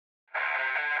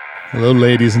Hello,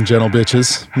 ladies and gentle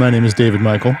bitches. My name is David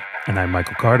Michael. And I'm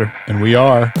Michael Carter. And we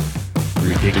are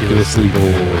Ridiculously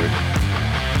Bored.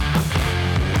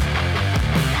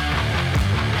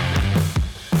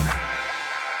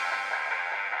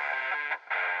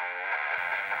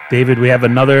 David, we have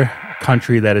another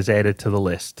country that is added to the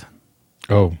list.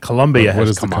 Oh. Colombia has What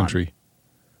is come the country? on.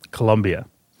 Colombia.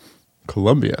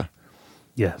 Colombia?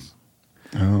 Yes.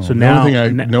 Oh. So the now, only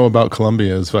thing I know about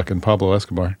Colombia is fucking Pablo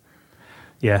Escobar.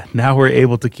 Yeah, now we're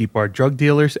able to keep our drug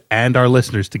dealers and our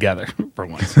listeners together for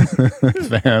once.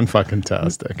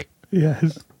 Fan-fucking-tastic.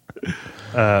 Yes.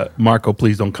 Marco,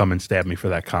 please don't come and stab me for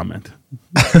that comment.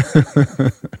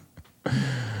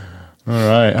 All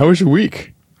right. How was your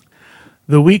week?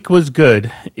 The week was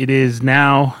good. It is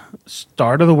now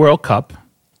start of the World Cup.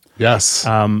 Yes.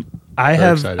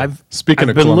 Speaking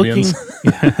of Colombians.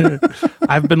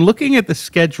 I've been looking at the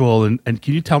schedule, and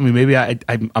can you tell me, maybe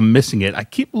I'm missing it. I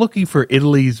keep looking for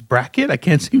Italy's bracket. I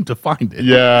can't seem to find it.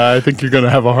 Yeah, I think you're going to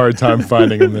have a hard time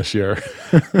finding them this year.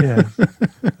 Yeah.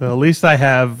 Well, at least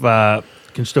I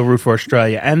can still root for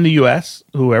Australia and the U.S.,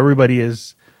 who everybody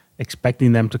is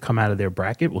expecting them to come out of their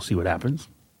bracket. We'll see what happens.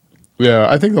 Yeah,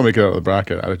 I think they'll make it out of the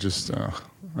bracket. I don't know.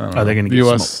 Are they going to the get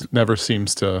U.S. smoked? never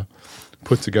seems to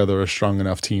put together a strong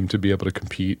enough team to be able to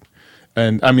compete.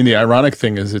 And I mean, the ironic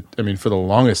thing is, for the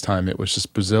longest time, it was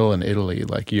just Brazil and Italy,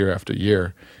 like year after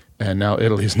year, and now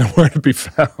Italy's nowhere to be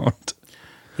found.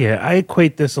 Yeah, I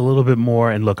equate this a little bit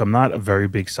more, and look, I'm not a very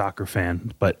big soccer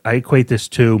fan, but I equate this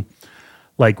to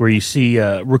like where you see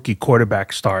a rookie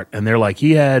quarterback start, and they're like,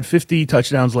 he had 50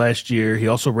 touchdowns last year, he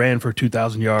also ran for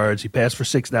 2,000 yards, he passed for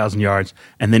 6,000 yards,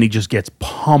 and then he just gets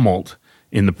pummeled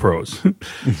in the pros.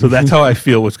 So that's how I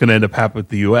feel what's going to end up happening with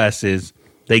the U.S. is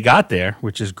they got there,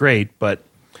 which is great, but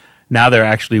now they're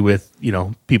actually with,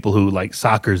 people who like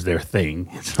soccer's their thing.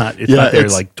 It's not their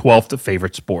like 12th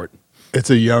favorite sport. It's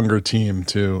a younger team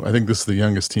too. I think this is the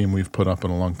youngest team we've put up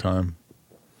in a long time.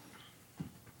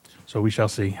 So we shall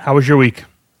see. How was your week?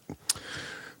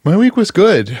 My week was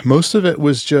good. Most of it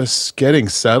was just getting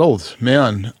settled.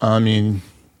 Man, I mean,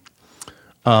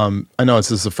 I know this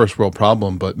is a first world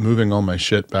problem, but moving all my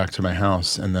shit back to my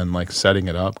house and then like setting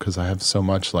it up because I have so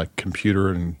much like computer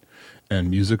and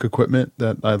music equipment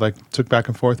that I like took back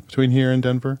and forth between here and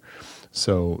Denver.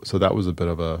 So that was a bit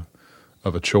of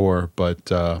a chore,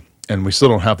 but and we still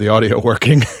don't have the audio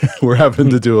working. We're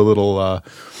having to do a little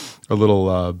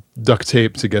duct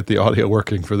tape to get the audio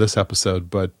working for this episode,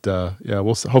 but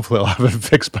hopefully I'll have it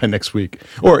fixed by next week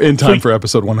or in time for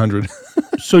episode 100.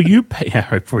 So right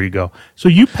before you go. So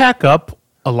you pack up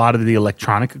a lot of the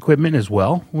electronic equipment as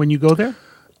well when you go there?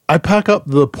 I pack up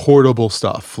the portable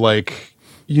stuff. Like,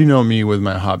 you know me with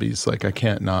my hobbies. Like, I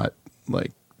can't not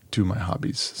like do my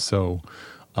hobbies. So,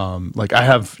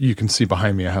 you can see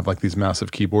behind me, I have like these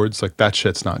massive keyboards. Like that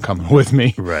shit's not coming with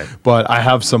me. Right. But I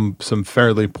have some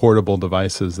fairly portable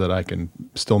devices that I can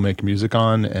still make music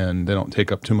on, and they don't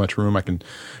take up too much room. I can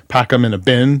pack them in a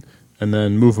bin and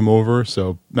then move them over,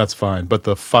 so that's fine. But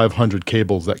the 500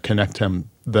 cables that connect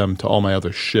them to all my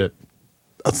other shit,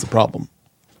 that's the problem.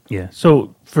 Yeah.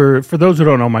 So for those who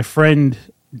don't know, our friend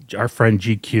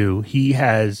GQ, he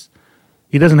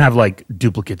doesn't have like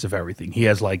duplicates of everything. He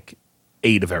has like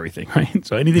 8 of everything, right?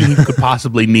 So anything he could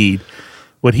possibly need.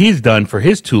 What he's done for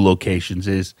his 2 locations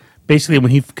is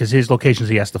basically because his locations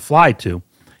he has to fly to,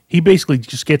 he basically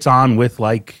just gets on with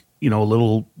like, a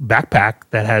little backpack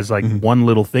that has like one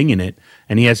little thing in it,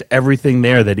 and he has everything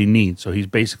there that he needs. So he's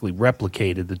basically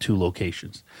replicated the 2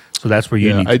 locations. So that's where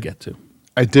you need to get to.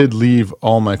 I did leave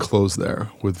all my clothes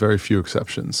there with very few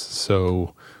exceptions.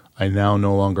 So I now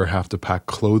no longer have to pack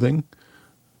clothing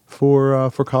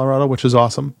for Colorado, which is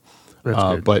awesome.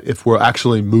 But if we're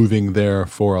actually moving there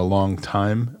for a long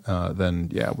time,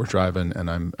 then yeah, we're driving and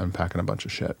I'm packing a bunch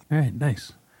of shit. All right,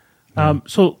 nice.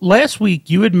 So last week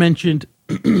you had mentioned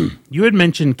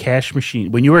cash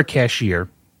machine when you were a cashier.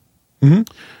 Mm-hmm.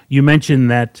 You mentioned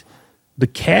that the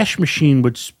cash machine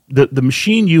the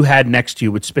machine you had next to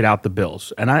you would spit out the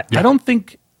bills, and I don't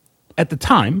think at the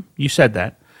time you said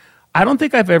that. I don't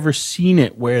think I've ever seen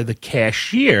it where the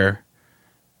cashier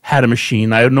had a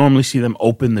machine. I would normally see them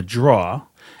open the drawer,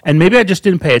 and maybe I just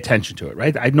didn't pay attention to it,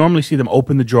 right? I'd normally see them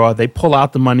open the drawer, they pull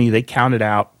out the money, they count it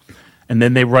out, and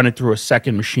then they run it through a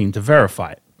second machine to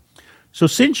verify it. So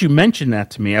since you mentioned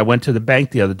that to me, I went to the bank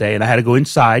the other day, and I had to go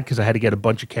inside because I had to get a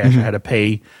bunch of cash. I had to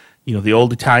pay, the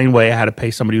old Italian way. I had to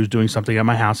pay somebody who was doing something at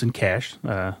my house in cash.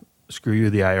 Screw you,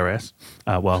 the IRS.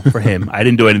 Well, for him, I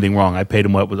didn't do anything wrong. I paid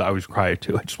him what I was required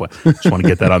to. I just want to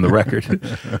get that on the record.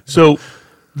 So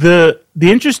the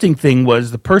interesting thing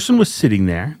was the person was sitting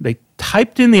there. They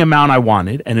typed in the amount I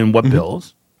wanted and in what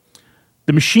bills.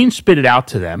 the machine spit it out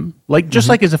to them, like just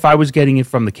like as if I was getting it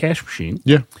from the cash machine.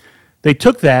 Yeah. They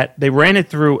took that, they ran it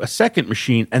through a second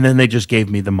machine, and then they just gave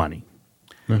me the money.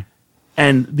 Yeah.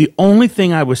 And the only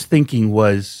thing I was thinking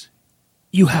was,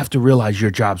 you have to realize your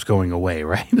job's going away,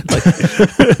 right? Like,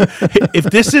 if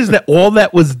this is all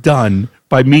that was done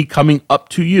by me coming up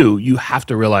to you, you have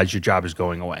to realize your job is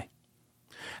going away.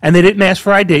 And they didn't ask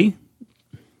for ID.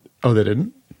 Oh, they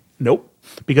didn't? Nope.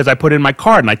 Because I put in my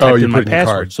card and I typed you in my put in your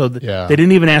password. card. So Yeah. they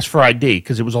didn't even ask for ID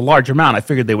because it was a large amount. I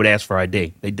figured they would ask for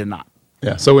ID. They did not.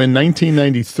 Yeah. So in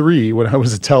 1993, when I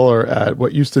was a teller at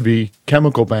what used to be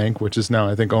Chemical Bank, which is now,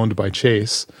 I think, owned by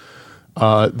Chase,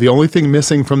 the only thing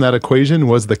missing from that equation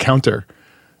was the counter,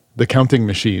 the counting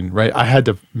machine, right? I had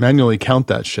to manually count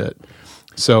that shit.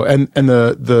 So, and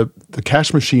the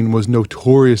cash machine was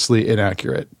notoriously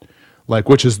inaccurate. Like,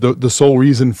 which is the sole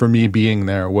reason for me being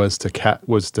there was to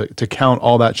count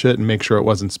all that shit and make sure it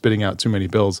wasn't spitting out too many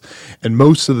bills. And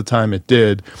most of the time it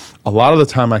did. A lot of the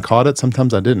time I caught it.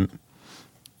 Sometimes I didn't.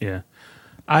 Yeah.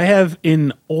 I have,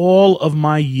 in all of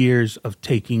my years of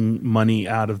taking money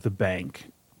out of the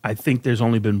bank, I think there's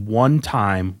only been one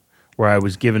time where I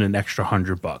was given an extra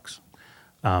 $100.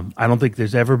 I don't think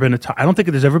there's ever been a time. I don't think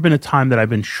there's ever been a time that I've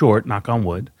been short. Knock on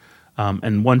wood.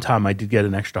 And one time I did get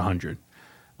an extra 100.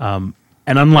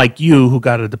 And unlike you, who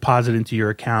got a deposit into your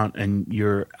account, and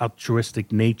your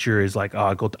altruistic nature is like,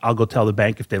 oh, I'll go tell the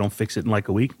bank if they don't fix it in like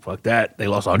a week. Fuck that. They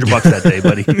lost $100 that day,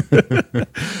 buddy.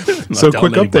 So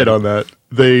quick update on that.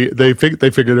 They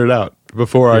figured it out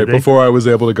before I was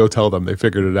able to go tell them. They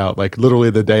figured it out. Like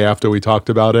literally the day after we talked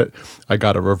about it, I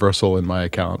got a reversal in my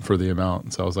account for the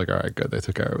amount. So I was like, all right, good. They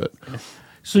took care of it.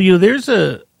 So there's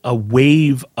a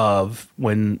wave of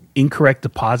when incorrect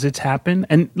deposits happen,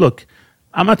 and look.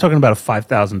 I'm not talking about a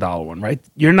 $5,000 one, right?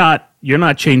 You're not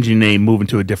changing your name, moving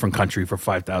to a different country for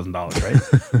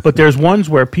 $5,000, right? But there's ones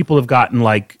where people have gotten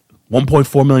like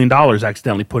 $1.4 million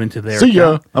accidentally put into their account.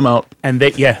 Ya, I'm out. And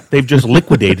they've just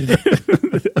liquidated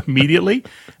it immediately.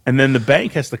 And then the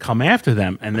bank has to come after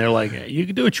them, and they're like, you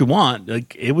can do what you want.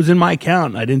 Like, it was in my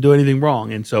account. I didn't do anything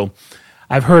wrong. And so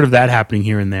I've heard of that happening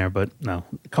here and there, but no,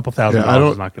 a couple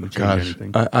 $1,000 is not going to change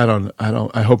anything.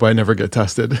 I hope I never get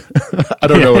tested. I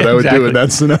don't know what I would do in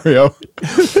that scenario.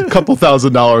 A couple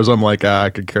 $1,000, I'm like,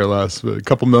 I could care less. But a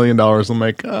couple $1 million, I'm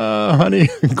like, honey,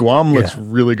 Guam looks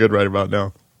really good right about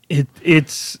now.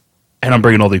 It's, and I'm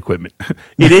bringing all the equipment.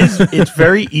 It's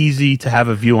very easy to have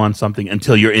a view on something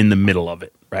until you're in the middle of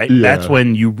it, right? Yeah. That's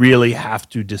when you really have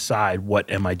to decide,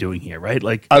 what am I doing here, right?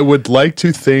 Like, I would like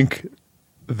to think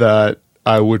that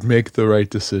I would make the right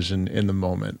decision in the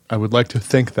moment. I would like to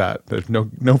think that. There's no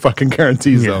fucking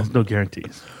guarantees though. There's no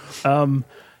guarantees. So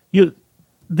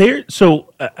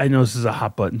I know this is a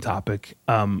hot button topic.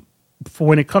 For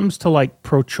when it comes to like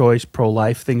pro-choice,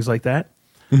 pro-life, things like that,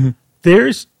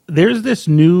 there's this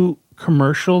new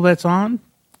commercial that's on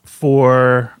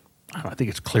for, I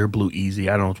think it's Clear Blue Easy.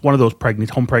 I don't know. It's one of those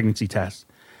home pregnancy tests.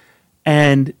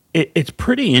 And it's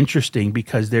pretty interesting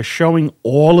because they're showing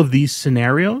all of these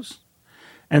scenarios.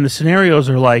 And the scenarios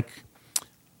are like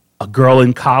a girl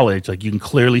in college. Like, you can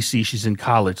clearly see she's in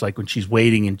college. Like, when she's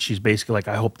waiting and she's basically like,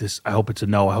 I hope it's a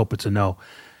no. I hope it's a no.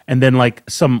 And then like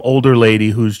some older lady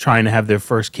who's trying to have their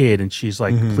first kid, and she's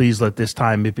like, please let this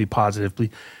time it be positive, please.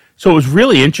 So it was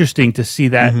really interesting to see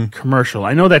that commercial.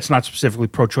 I know that's not specifically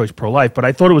pro-choice, pro-life, but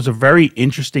I thought it was a very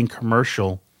interesting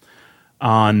commercial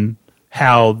on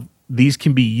how these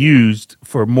can be used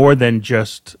for more than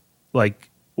just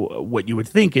like what you would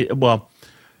think.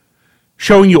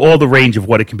 Showing you all the range of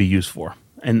what it can be used for.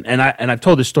 And I've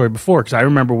told this story before, because I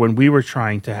remember when we were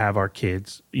trying to have our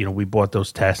kids, we bought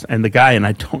those tests, and the guy, and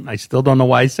I still don't know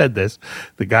why I said this.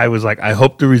 The guy was like, I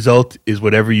hope the result is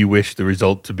whatever you wish the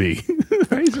result to be.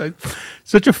 Right? It's like,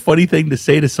 such a funny thing to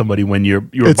say to somebody when you're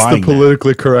it's buying the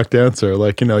politically correct answer.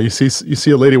 Like, you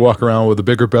see a lady walk around with a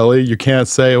bigger belly, you can't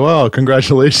say, well,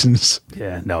 congratulations.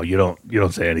 Yeah, no, you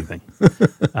don't say anything.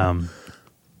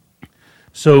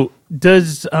 So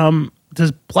does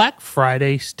Black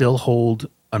Friday still hold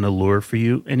an allure for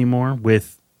you anymore,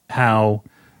 with how,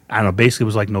 I don't know, basically it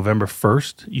was like November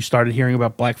 1st you started hearing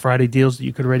about Black Friday deals that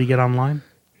you could already get online?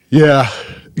 Yeah.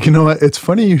 You know what? It's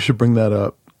funny you should bring that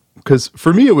up, because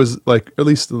for me it was like, at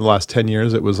least in the last 10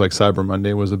 years, it was like Cyber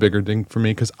Monday was a bigger thing for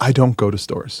me, because I don't go to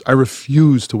stores. I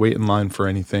refuse to wait in line for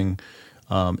anything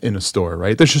in a store,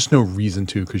 right? There's just no reason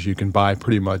to, because you can buy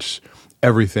pretty much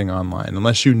everything online.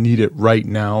 Unless you need it right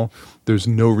now, there's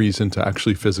no reason to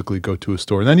actually physically go to a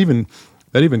store. And then even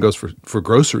That even goes for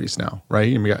groceries now,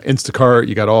 right? And you got Instacart,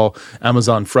 you got all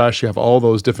Amazon Fresh, you have all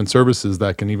those different services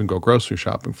that can even go grocery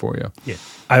shopping for you. Yeah.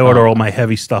 I order all my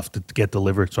heavy stuff to get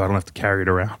delivered so I don't have to carry it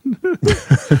around.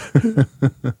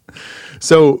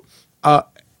 So,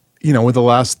 with the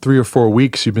last 3 or 4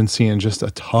 weeks, you've been seeing just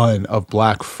a ton of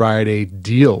Black Friday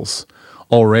deals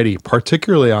already,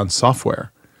 particularly on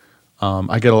software.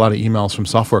 I get a lot of emails from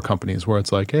software companies where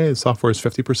it's like, hey, software is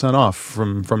 50% off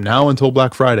from now until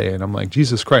Black Friday. And I'm like,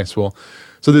 Jesus Christ. Well,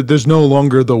 so that there's no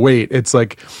longer the wait. It's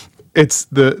like, it's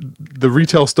the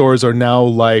retail stores are now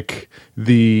like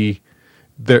they're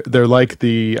like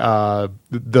the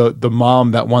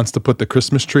mom that wants to put the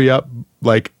Christmas tree up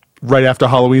like right after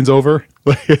Halloween's over.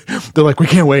 They're like, we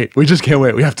can't wait. We just can't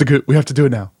wait. We have to do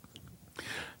it now.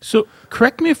 So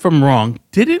correct me if I'm wrong.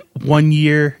 Didn't one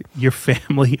year your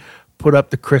family put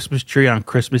up the Christmas tree on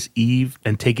Christmas Eve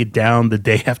and take it down the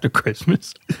day after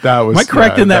Christmas? That was. Am I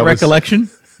correct in that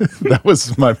recollection? That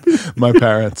was my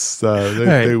parents.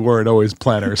 They weren't always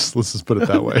planners. Let's just put it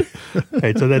that way.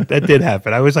 Right, so that did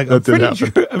happen. I was like, I'm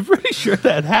pretty sure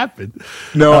that happened.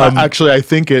 No, actually, I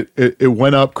think it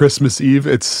went up Christmas Eve.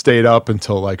 It stayed up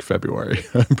until like February.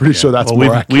 I'm pretty sure that's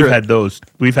more accurate. We've had those.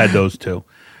 We've had those too.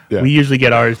 Yeah. We usually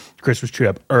get our Christmas tree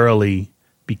up early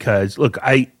because, look,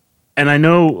 I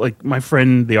know, like my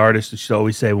friend, the artist, used to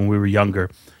always say when we were younger,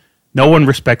 no one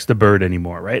respects the bird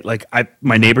anymore, right? Like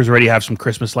my neighbors already have some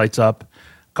Christmas lights up.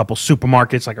 A couple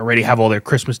supermarkets like already have all their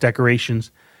Christmas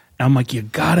decorations. And I'm like, you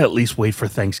gotta at least wait for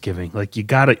Thanksgiving. Like you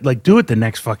gotta do it the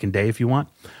next fucking day if you want.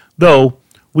 Though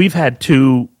we've had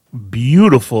 2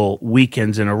 beautiful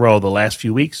weekends in a row the last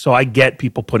few weeks, so I get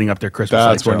people putting up their Christmas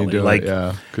lights early. You do like, it,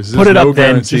 yeah. Put it up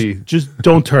then. Just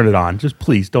don't turn it on. Just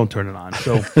please don't turn it on.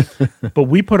 So, but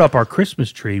we put up our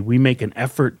Christmas tree. We make an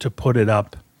effort to put it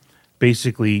up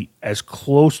basically as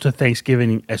close to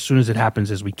Thanksgiving as soon as it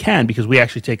happens as we can, because we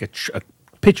actually take a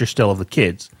picture still of the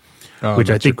kids, which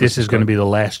I think this is going to be the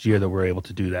last year that we're able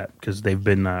to do that because they've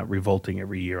been revolting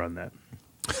every year on that.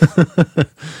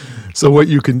 So what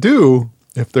you can do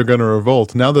if they're going to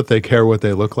revolt, now that they care what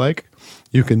they look like,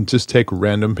 you can just take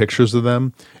random pictures of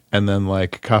them and then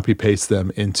like copy paste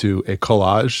them into a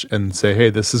collage and say, hey,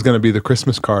 this is going to be the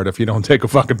Christmas card if you don't take a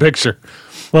fucking picture.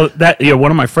 Well, one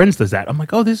of my friends does that. I'm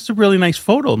like, oh, this is a really nice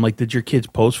photo. I'm like, did your kids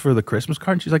pose for the Christmas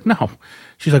card? And she's like, no.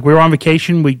 She's like, we were on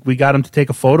vacation. We got them to take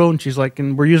a photo. And she's like,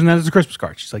 and we're using that as a Christmas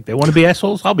card. She's like, they want to be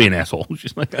assholes? I'll be an asshole.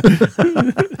 She's like,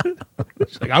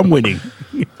 I'm winning.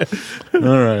 All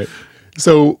right.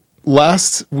 So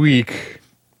last week,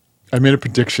 I made a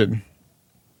prediction,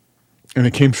 and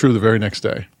it came true the very next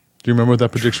day. Do you remember what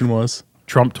that prediction was?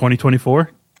 Trump 2024?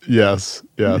 Yes.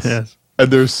 And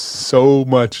there's so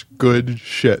much good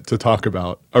shit to talk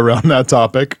about around that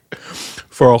topic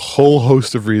for a whole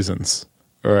host of reasons.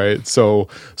 All right. So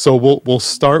we'll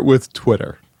start with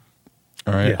Twitter.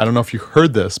 All right. Yeah. I don't know if you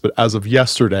heard this, but as of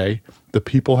yesterday, the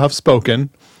people have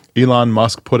spoken. Elon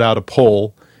Musk put out a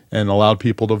poll and allowed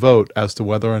people to vote as to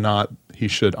whether or not he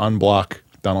should unblock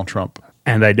Donald Trump.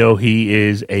 And I know he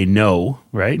is a no,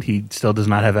 right? He still does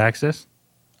not have access?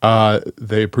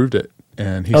 They approved it.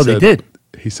 And he said, they did?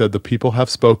 He said the people have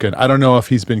spoken. I don't know if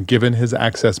he's been given his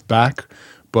access back,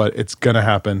 but it's going to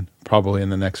happen probably in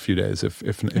the next few days if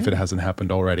it hasn't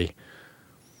happened already.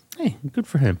 Hey, good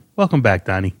for him. Welcome back,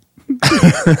 Donnie.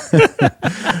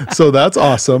 So that's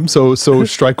awesome. So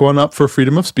strike one up for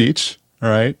freedom of speech. All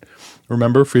right.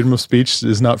 Remember, freedom of speech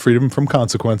is not freedom from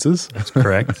consequences. That's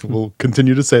correct. We'll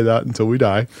continue to say that until we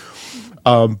die.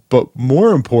 But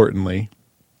more importantly,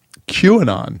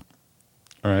 QAnon.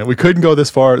 All right. We couldn't go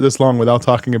this long without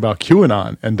talking about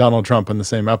QAnon and Donald Trump in the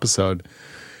same episode.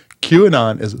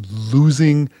 QAnon is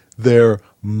losing their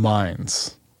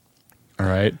minds. All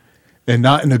right. And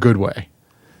not in a good way.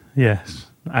 Yes.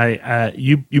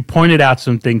 You pointed out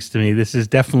some things to me. This is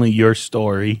definitely your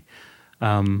story.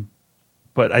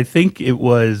 But I think it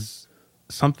was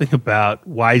something about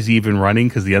why is he even running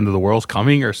because the end of the world's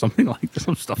coming or something like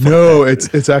some stuff. No, like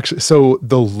that. It's actually so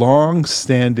the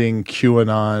long-standing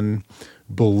QAnon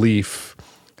belief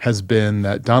has been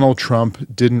that Donald Trump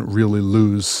didn't really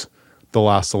lose the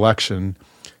last election.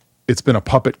 It's been a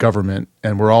puppet government,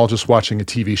 and we're all just watching a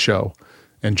TV show.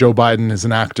 And Joe Biden is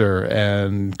an actor,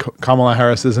 and Kamala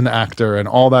Harris is an actor, and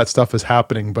all that stuff is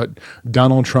happening. But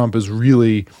Donald Trump is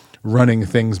really running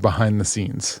things behind the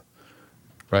scenes,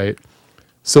 right?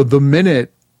 So the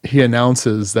minute he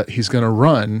announces that he's going to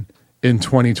run in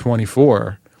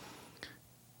 2024,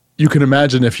 you can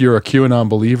imagine if you're a QAnon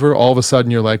believer, all of a sudden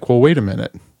you're like, well, wait a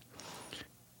minute.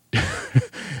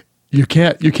 You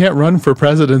can't run for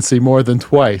presidency more than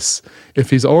twice.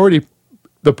 If he's already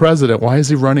the president, why is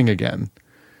he running again?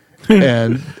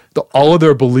 and all of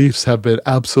their beliefs have been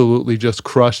absolutely just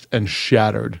crushed and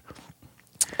shattered.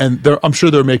 And I'm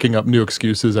sure they're making up new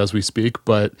excuses as we speak,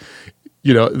 but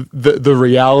the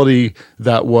reality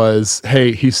that was,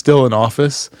 hey, he's still in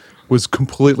office, was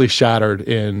completely shattered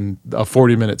in a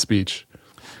 40-minute speech.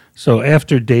 So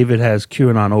after David has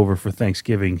QAnon over for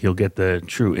Thanksgiving, he'll get the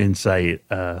true insight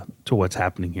to what's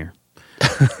happening here.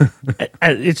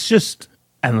 It's just,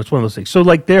 I don't know, it's one of those things. So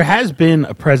like there has been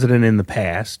a president in the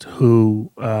past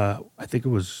who, I think it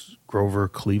was Grover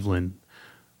Cleveland,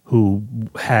 who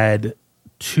had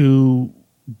two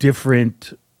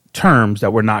different terms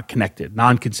that were not connected,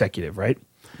 non-consecutive, right?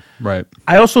 Right.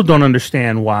 I also don't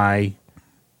understand why.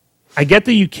 I get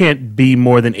that you can't be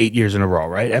more than 8 years in a row,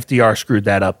 right? FDR screwed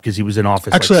that up because he was in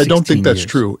office. Actually, like I don't think that's years.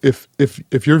 true.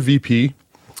 If you're VP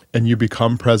and you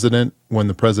become president when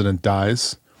the president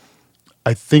dies,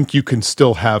 I think you can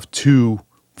still have 2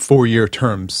 4-year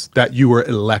terms that you were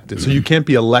elected. So you can't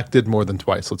be elected more than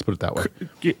twice. Let's put it that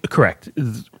way. Correct.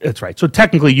 That's right. So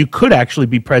technically, you could actually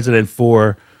be president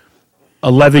for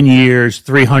 11 years,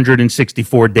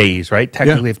 364 days, right?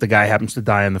 Technically, if the guy happens to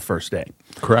die on the first day.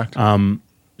 Correct.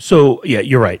 So yeah,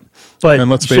 you're right. But and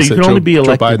let's so face you it, can Joe, only be Joe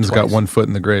elected Biden's twice. got one foot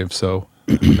in the grave, so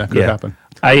that could happen.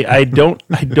 I don't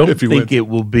If he think wins. it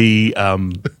will be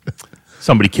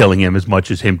somebody killing him as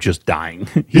much as him just dying.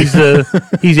 He's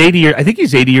 80 years. I think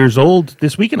he's 80 years old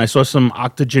this weekend. I saw some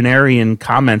octogenarian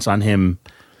comments on him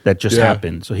that just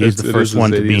happened. So he's the first one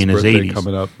to be in his 80s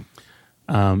coming up.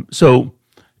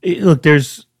 Look,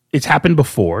 it's happened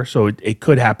before, so it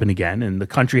could happen again, and the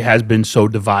country has been so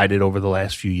divided over the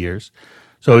last few years.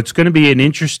 So it's going to be an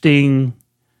interesting.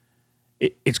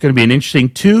 It's going to be an interesting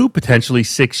 2, potentially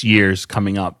 6 years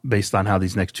coming up, based on how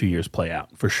these next 2 years play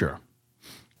out, for sure.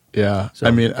 Yeah, So-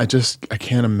 I mean, I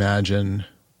can't imagine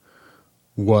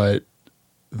what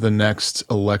the next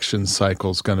election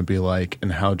cycle is going to be like,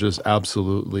 and how just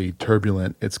absolutely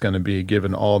turbulent it's going to be,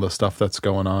 given all the stuff that's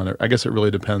going on. I guess it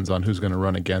really depends on who's going to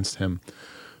run against him.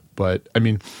 But I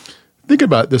mean, think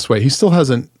about it this way: he still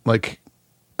hasn't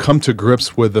come to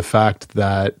grips with the fact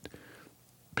that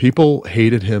people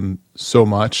hated him so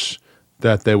much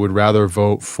that they would rather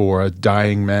vote for a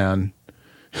dying man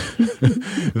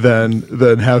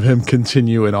than have him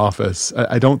continue in office.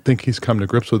 I don't think he's come to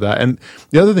grips with that. And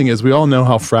the other thing is, we all know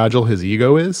how fragile his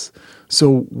ego is.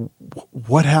 So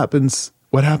what happens?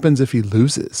 What happens if he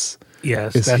loses?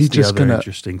 Yes, Is that's he the just other gonna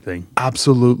interesting thing.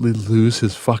 absolutely lose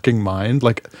his fucking mind?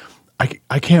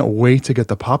 I can't wait to get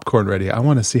the popcorn ready. I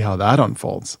want to see how that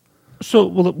unfolds. So,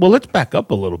 well, let's back up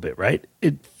a little bit, right?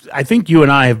 I think you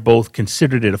and I have both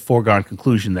considered it a foregone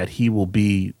conclusion that he will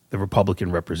be the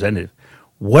Republican representative.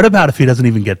 What about if he doesn't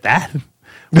even get that?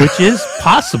 Which is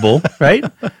possible, right?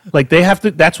 Like they have to.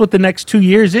 That's what the next 2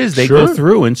 years is. They go Sure.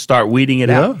 through and start weeding it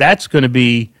Yeah. out. That's going to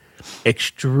be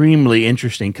extremely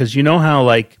interesting because you know how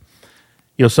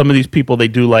some of these people, they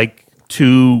do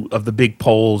 2 of the big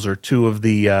polls or 2 of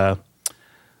the.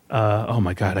 Oh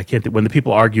my God, I can't think. When the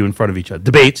people argue in front of each other,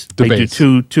 debates. They do Debates.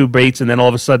 two debates, and then all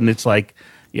of a sudden it's like,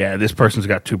 yeah, this person's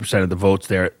got 2% of the votes.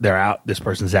 They're out. This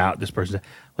person's out. This person's out.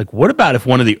 Like, what about if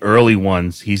one of the early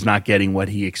ones he's not getting what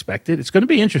he expected? It's going to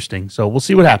be interesting. So we'll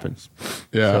see what happens.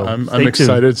 Yeah, So I'm stay tuned.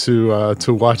 excited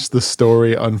to watch the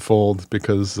story unfold,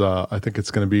 because I think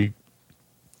it's going to be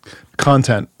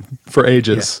content for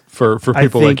ages for I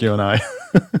people like think- you and I.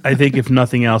 I think if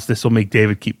nothing else, this will make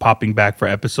David keep popping back for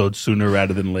episodes sooner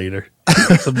rather than later.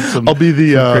 Some I'll be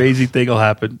the some crazy thing will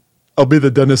happen. I'll be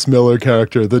the Dennis Miller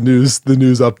character, the news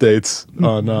updates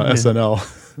on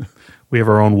SNL. We have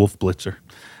our own Wolf Blitzer.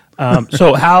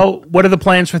 What are the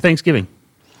plans for Thanksgiving?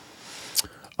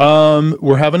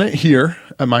 We're having it here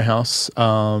at my house.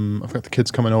 I've got the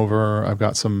kids coming over. I've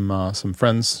got some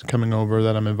friends coming over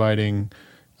that I'm inviting.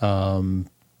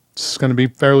 It's going to be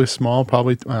fairly small,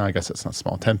 probably. I guess it's not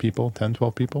small. 10 people, 10,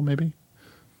 12 people maybe.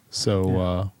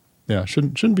 So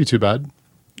shouldn't be too bad.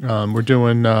 We're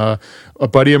doing a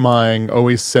buddy of mine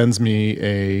always sends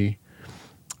me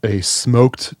a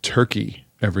smoked turkey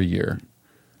every year.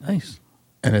 Nice.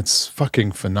 And it's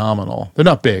fucking phenomenal. They're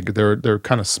not big. They're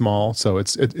kind of small, so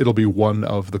it'll be one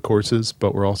of the courses.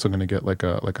 But we're also going to get like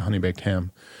a honey baked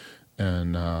ham,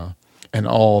 and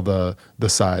all the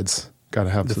sides. Got to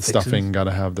have the fixins. stuffing. Got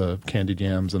to have the candied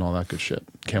yams and all that good shit.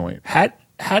 Can't wait.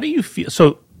 How do you feel?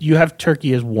 So you have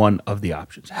turkey as one of the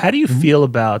options. How do you feel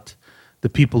about the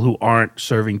people who aren't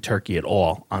serving turkey at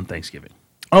all on Thanksgiving?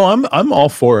 Oh, I'm all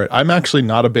for it. I'm actually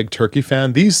not a big turkey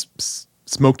fan. These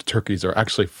smoked turkeys are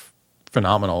actually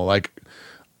phenomenal. Like,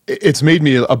 it's made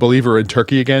me a believer in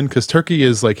turkey again, because turkey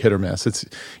is like hit or miss. It's,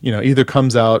 either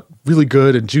comes out really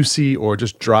good and juicy or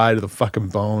just dry to the fucking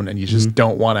bone, and you just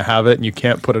don't want to have it, and you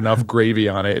can't put enough gravy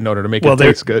on it in order to make it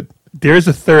taste good. There's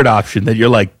a third option that you're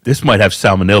like, this might have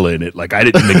salmonella in it. Like I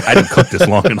didn't cook this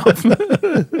long enough.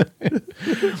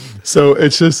 So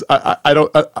it's just I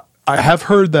have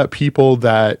heard that people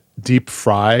that deep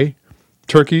fry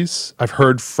turkeys, I've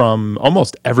heard from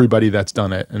almost everybody that's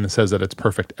done it, and it says that it's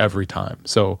perfect every time.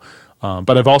 So,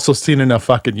 but I've also seen enough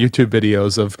fucking YouTube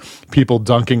videos of people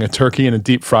dunking a turkey in a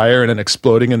deep fryer and then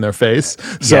exploding in their face.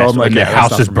 So yes, I'm like, their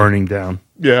house is burning down.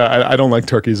 Yeah, I don't like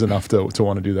turkeys enough to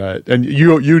want to do that. And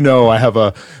I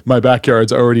have my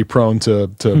backyard's already prone to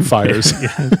fires.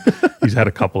 Yeah. He's had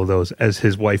a couple of those, as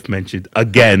his wife mentioned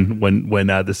again when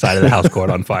the side of the house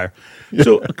caught on fire. Yeah.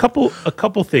 So a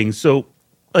couple things. So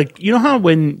like, you know how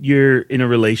when you're in a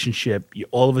relationship,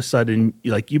 all of a sudden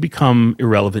you become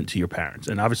irrelevant to your parents,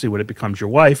 and obviously when it becomes your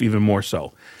wife, even more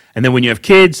so. And then when you have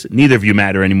kids, neither of you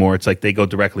matter anymore. It's like they go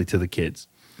directly to the kids.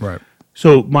 Right.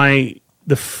 So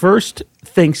the first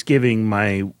Thanksgiving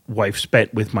my wife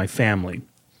spent with my family,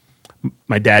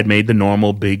 my dad made the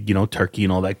normal big, turkey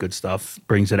and all that good stuff,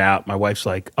 brings it out. My wife's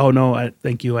like, "Oh no,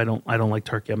 thank you. I don't like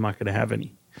turkey. I'm not going to have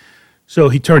any." So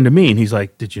he turned to me and he's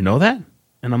like, "Did you know that?"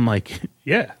 And I'm like,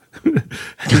 "Yeah." And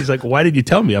he's like, "Why did you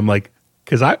tell me?" I'm like,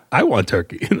 "Because I want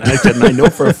turkey." And I said, and I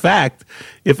know for a fact,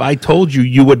 if I told you,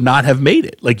 you would not have made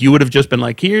it. Like you would have just been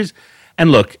like, "Here's,"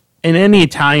 and look, in any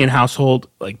Italian household,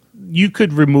 like you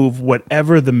could remove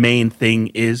whatever the main thing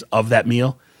is of that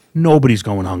meal. Nobody's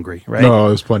going hungry, right? No,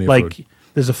 there's plenty of food.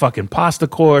 There's a fucking pasta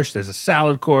course, there's a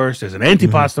salad course, there's an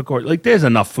antipasta course. Like there's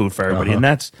enough food for everybody, and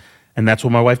that's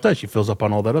what my wife does. She fills up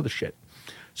on all that other shit.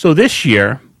 So this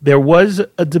year there was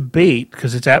a debate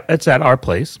because it's at our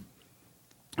place,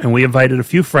 and we invited a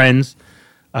few friends.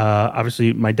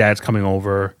 Obviously, my dad's coming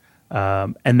over,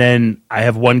 and then I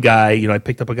have one guy. I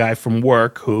picked up a guy from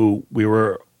work who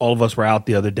all of us were out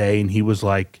the other day, and he was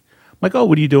like, "Oh,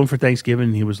 what are you doing for Thanksgiving?"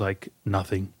 And he was like,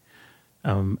 "Nothing."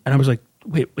 And I was like,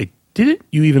 wait, didn't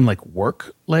you even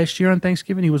work last year on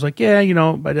Thanksgiving? He was like, "Yeah,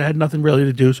 but I had nothing really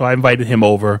to do." So I invited him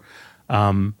over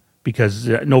because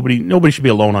nobody should be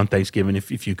alone on Thanksgiving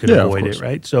if you could avoid it,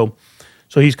 right? So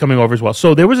he's coming over as well.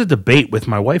 So there was a debate with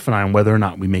my wife and I on whether or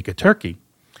not we make a turkey.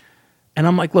 And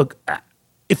I'm like, look,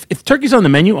 if turkey's on the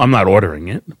menu, I'm not ordering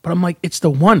it. But I'm like, it's the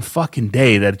one fucking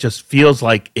day that it just feels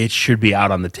like it should be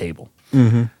out on the table.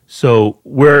 Mm-hmm. So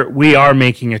we are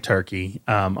making a turkey.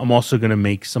 I'm also going to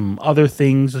make some other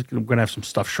things. I'm going to have some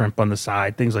stuffed shrimp on the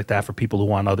side, things like that for people who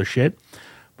want other shit.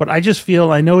 But I just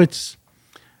feel, I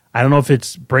don't know if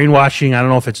it's brainwashing. I don't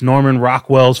know if it's Norman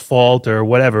Rockwell's fault or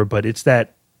whatever, but it's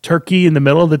that turkey in the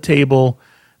middle of the table,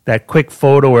 that quick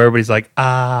photo where everybody's like,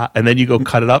 and then you go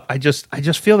cut it up. I just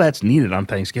feel that's needed on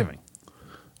Thanksgiving.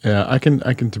 Yeah, I can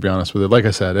to be honest with it. Like I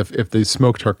said, if the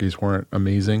smoked turkeys weren't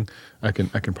amazing, I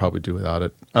can probably do without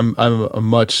it. I'm a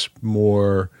much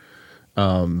more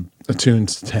attuned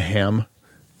to ham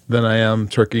than I am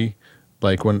turkey.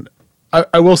 Like when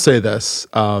I will say this,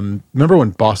 remember when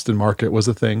Boston Market was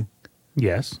a thing?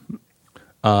 Yes.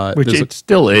 Which it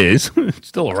still is. It's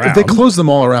still around. They closed them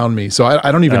all around me, so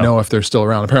I don't even know if they're still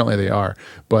around. Apparently they are.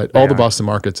 But all the Boston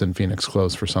Markets in Phoenix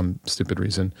closed for some stupid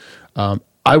reason.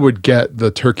 I would get the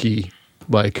turkey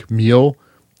meal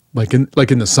in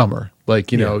the summer,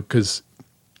 because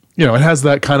it has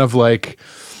that kind of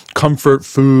comfort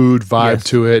food vibe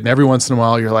to it. And every once in a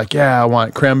while you're like, yeah, I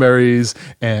want cranberries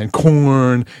and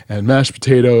corn and mashed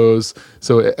potatoes.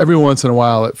 So every once in a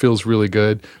while it feels really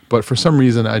good. But for some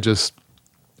reason I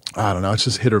don't know, it's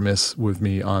just hit or miss with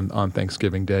me on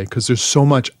Thanksgiving Day because there's so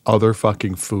much other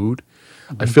fucking food.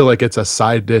 I feel like it's a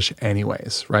side dish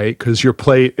anyways, right? Because your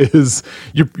plate is,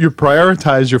 you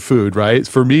prioritize your food, right?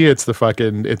 For me, it's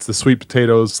the sweet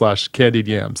potatoes / candied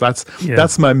yams.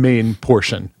 That's my main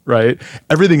portion, right?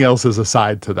 Everything else is a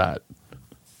side to that.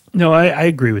 No, I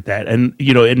agree with that. And,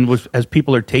 as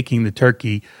people are taking the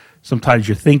turkey, sometimes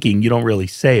you're thinking, you don't really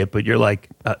say it, but you're like,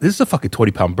 this is a fucking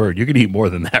 20-pound bird. You're going to eat more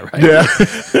than that, right? Yeah.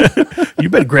 You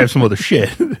better grab some other shit.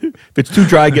 If it's too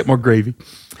dry, get more gravy.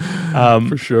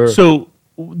 For sure. So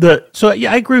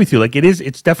I agree with you.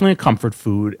 It's definitely a comfort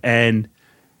food. And,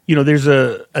 there's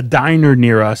a diner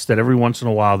near us that every once in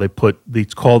a while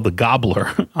it's called the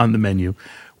Gobbler on the menu,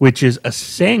 which is a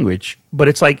sandwich, but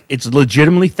it's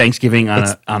legitimately Thanksgiving on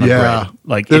a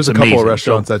bread. There's a couple of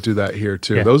restaurants that do that here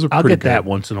too. Yeah, those are pretty good. I'll get that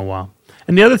once in a while.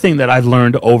 And the other thing that I've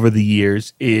learned over the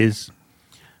years is,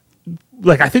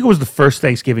 I think it was the first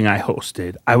Thanksgiving I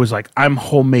hosted. I was like, I'm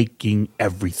homemaking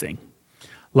everything.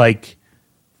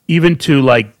 even to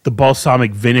like the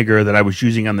balsamic vinegar that I was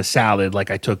using on the salad.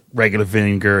 Like I took regular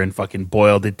vinegar and fucking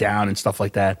boiled it down and stuff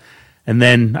like that. And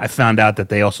then I found out that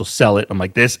they also sell it. I'm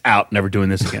like, this out, never doing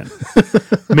this again.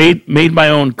 made my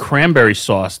own cranberry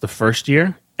sauce the first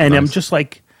year, and I'm just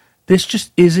like, this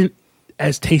just isn't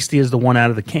as tasty as the one out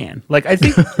of the can. Like I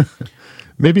think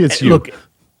Maybe it's you. look,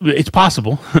 it's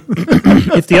possible.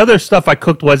 If the other stuff I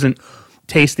cooked wasn't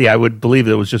tasty, I would believe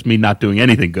it was just me not doing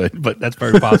anything good, but that's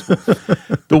very possible.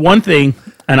 The one thing,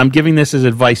 and I'm giving this as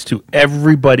advice to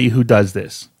everybody who does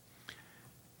this,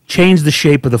 change the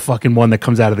shape of the fucking one that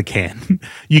comes out of the can.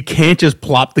 You can't just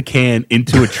plop the can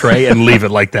into a tray and leave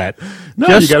it like that. No,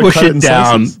 just you gotta squish cut it in it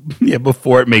down slices.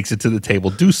 before it makes it to the table.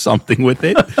 Do something with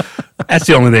it. That's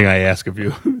the only thing I ask of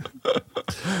you.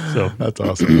 So That's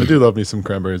awesome. I do love me some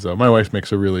cranberries though. My wife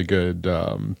makes a really good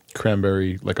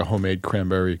cranberry, like a homemade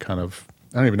cranberry kind of.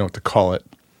 I don't even know what to call it.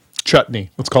 Chutney.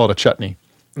 Let's call it a chutney.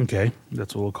 okay,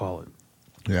 that's what we'll call it.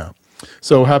 Yeah.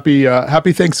 So happy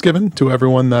Thanksgiving to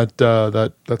everyone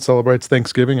that celebrates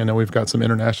Thanksgiving. I know we've got some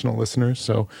international listeners.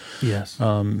 So Yes.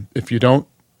 if you don't,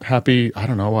 happy, I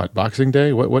don't know what, Boxing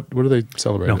Day. What do they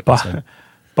celebrate? No, It's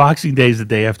Boxing Day is the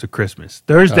day after Christmas.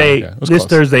 Thursday, okay. It was this close.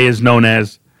 Thursday is known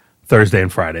as Thursday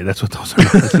and Friday. That's what those are.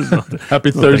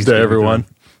 happy Well, Thursday, Thanksgiving everyone.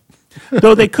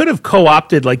 Though they could have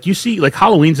co-opted, like you see, like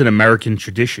Halloween's an American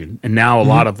tradition, and now a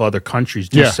lot of other countries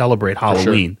do Yeah, celebrate sure.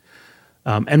 Halloween.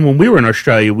 And when we were in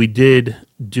Australia, we did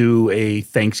do a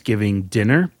Thanksgiving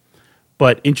dinner.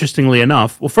 But interestingly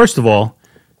enough, well, first of all,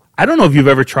 I don't know if you've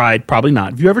ever tried, probably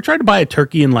not. Have you ever tried to buy a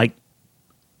turkey in like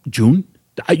June?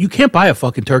 You can't buy a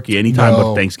fucking turkey anytime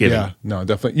but Thanksgiving. Yeah, no,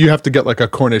 definitely. You have to get like a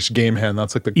Cornish game hen.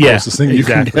 That's like the Yeah, closest thing you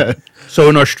exactly. can get. So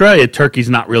in Australia, turkey's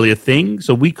not really a thing.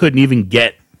 So we couldn't even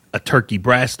get a turkey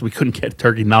breast. We couldn't get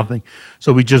turkey nothing.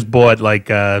 So we just bought like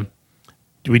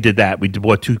we did that. We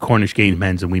bought 2 Cornish game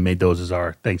hens and we made those as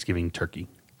our Thanksgiving turkey.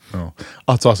 Oh,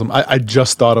 that's awesome. I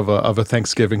just thought of a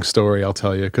Thanksgiving story. I'll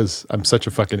tell you because I'm such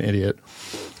a fucking idiot.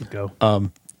 Go.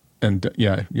 And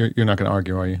yeah, you're not going to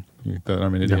argue, are you? That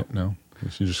I'm an idiot? No.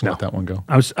 You just let that one go.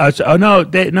 I was oh no,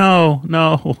 no.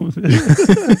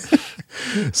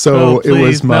 So No, it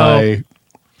was please, no.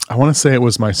 I want to say it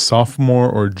was my sophomore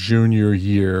or junior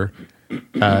year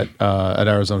at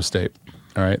Arizona State.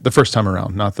 All right, the first time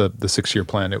around, not the 6-year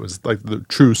plan. It was like the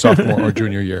true sophomore or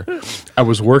junior year. I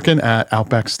was working at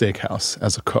Outback Steakhouse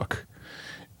as a cook,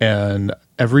 and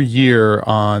every year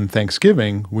on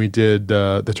Thanksgiving we did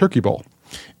the Turkey Bowl,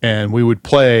 and we would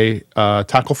play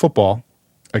tackle football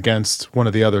against one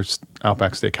of the other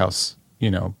Outback Steakhouse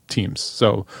teams.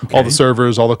 So all the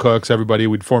servers, all the cooks, everybody,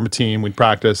 we'd form a team, we'd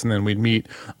practice, and then we'd meet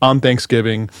on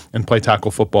Thanksgiving and play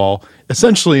tackle football,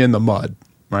 essentially in the mud,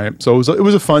 right? So it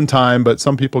was a fun time, but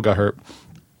some people got hurt.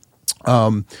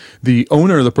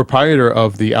 The proprietor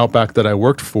of the Outback that I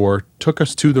worked for took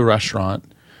us to the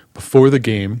restaurant before the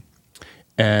game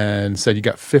and said, you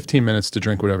got 15 minutes to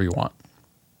drink whatever you want.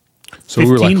 So 15,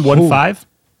 we were like, 1-5?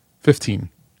 15.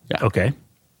 Yeah. Okay.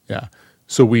 Yeah.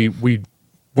 So we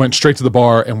went straight to the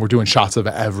bar and we're doing shots of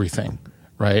everything,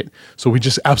 right? So we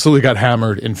just absolutely got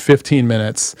hammered in 15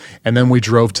 minutes and then we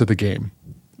drove to the game.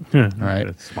 All right.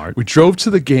 That's smart. We drove to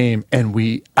the game and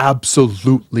we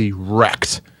absolutely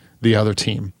wrecked the other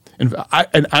team. And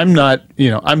I'm not,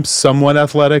 I'm somewhat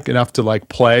athletic enough to like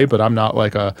play, but I'm not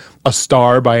like a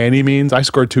star by any means. I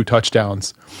scored 2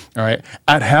 touchdowns. All right.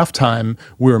 At halftime,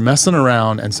 we were messing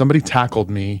around and somebody tackled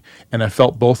me and I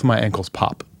felt both my ankles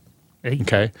pop. Hey.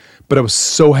 Okay. But I was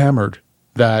so hammered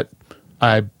that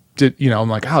I did, I'm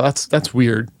like, oh, that's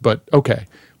weird, but okay.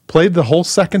 Played the whole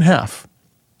second half.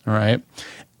 All right.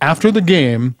 After the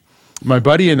game, my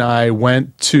buddy and I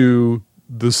went to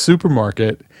the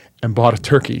supermarket and bought a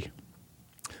turkey.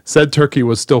 Said turkey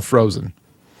was still frozen.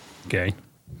 Okay.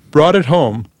 Brought it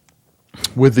home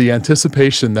with the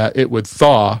anticipation that it would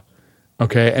thaw,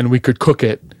 okay, and we could cook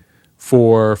it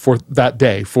for that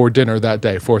day, for dinner that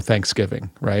day, for Thanksgiving,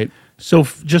 right? So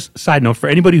just side note, for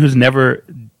anybody who's never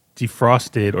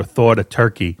defrosted or thawed a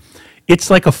turkey, it's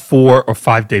like a 4 or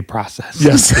 5 day process.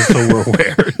 Yes. Just so we're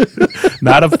aware.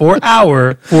 Not a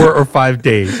 4-hour, 4 or 5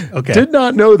 days. Okay. Did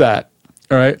not know that.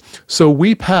 All right. So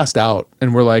we passed out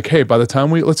and we're like, hey, by the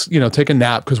time let's take a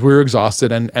nap because we were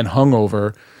exhausted and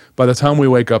hungover. By the time we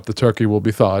wake up, the turkey will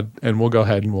be thawed and we'll go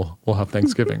ahead and we'll have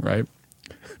Thanksgiving, right?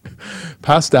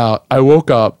 Passed out. I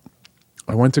woke up.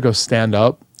 I went to go stand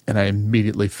up and I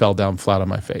immediately fell down flat on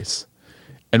my face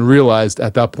and realized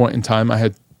at that point in time I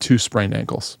had 2 sprained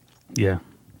ankles. Yeah.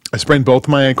 I sprained both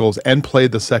my ankles and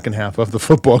played the second half of the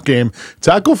football game,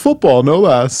 tackle football, no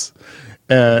less,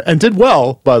 and did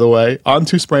well, by the way, on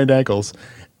 2 sprained ankles.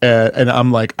 And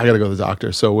I'm like, I gotta go to the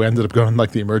doctor. So we ended up going to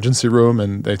like the emergency room,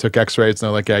 and they took X-rays, and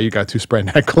they're like, yeah, you got 2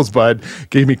 sprained ankles, bud.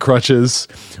 Gave me crutches.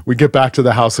 We get back to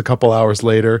the house a couple hours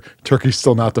later. Turkey's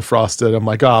still not defrosted. I'm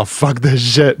like, oh fuck this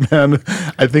shit, man.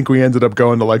 I think we ended up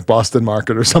going to like Boston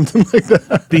Market or something like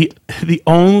that. The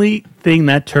only thing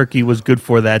that turkey was good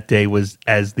for that day was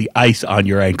as the ice on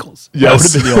your ankles.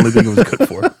 Yes. That would have been the only thing it was good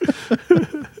for.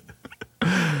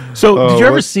 So did you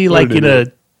ever see like in a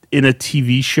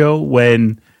TV show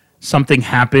when something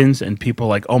happens and people are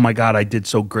like, oh my God, I did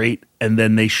so great. And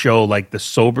then they show like the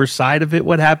sober side of it,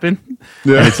 what happened.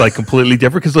 Yeah. And it's like completely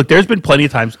different. Because look, there's been plenty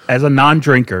of times as a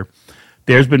non-drinker,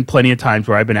 there's been plenty of times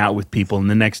where I've been out with people and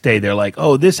the next day they're like,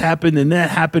 oh, this happened and that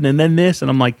happened and then this.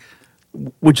 And I'm like,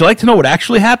 would you like to know what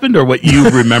actually happened or what you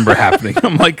remember happening?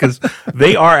 I'm like, because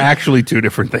they are actually 2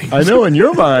 different things. I know in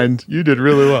your mind, you did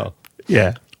really well.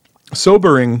 Yeah.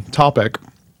 Sobering topic.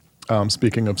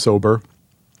 Speaking of sober,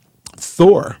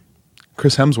 Thor,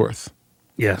 Chris Hemsworth.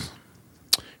 Yes.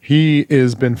 He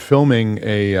has been filming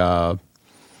a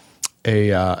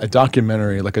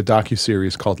documentary, like a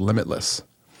docuseries called Limitless.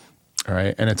 All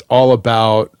right. And it's all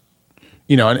about,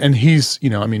 and he's,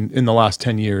 I mean, in the last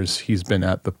 10 years, he's been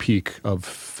at the peak of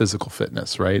physical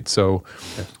fitness, right? So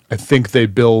I think they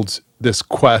build this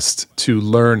quest to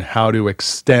learn how to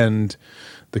extend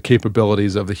the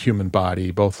capabilities of the human body,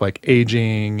 both like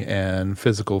aging and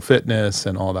physical fitness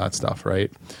and all that stuff, right?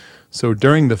 So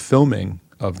during the filming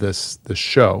of this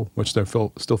show, which they're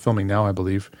still filming now, I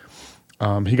believe,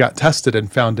 he got tested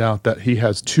and found out that he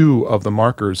has 2 of the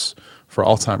markers for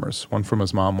Alzheimer's, one from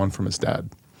his mom, one from his dad,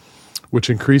 which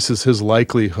increases his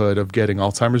likelihood of getting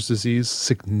Alzheimer's disease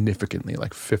significantly,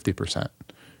 like 50%.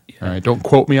 Yeah. All right, don't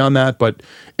quote me on that, but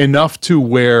enough to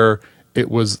where it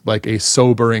was like a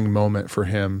sobering moment for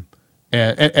him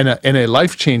and a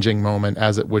life-changing moment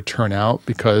as it would turn out,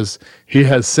 because he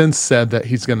has since said that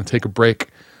he's going to take a break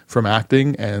from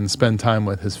acting and spend time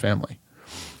with his family.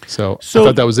 So I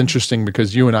thought that was interesting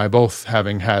because you and I both,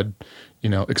 having had,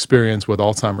 experience with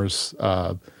Alzheimer's,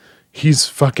 he's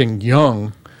fucking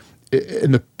young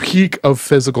in the peak of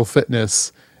physical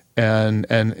fitness and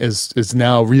is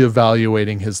now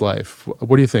reevaluating his life.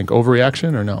 What do you think?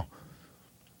 Overreaction or no?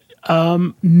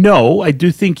 No, I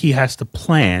do think he has to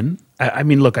plan. I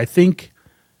mean, look, I think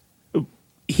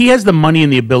he has the money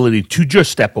and the ability to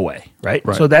just step away, right?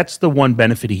 So that's the one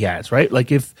benefit he has, right?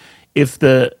 Like if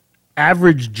the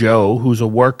average Joe who's a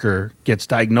worker gets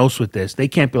diagnosed with this, they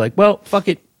can't be like, well, fuck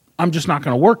it, I'm just not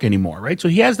going to work anymore, right? So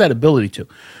he has that ability to.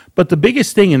 But the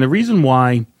biggest thing, and the reason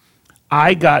why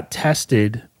I got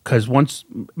tested, because once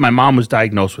my mom was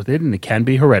diagnosed with it, and it can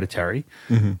be hereditary,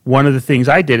 one of the things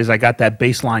I did is I got that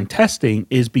baseline testing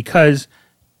is because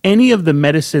any of the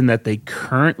medicine that they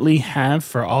currently have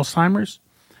for Alzheimer's,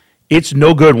 it's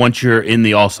no good once you're in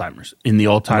the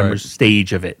Alzheimer's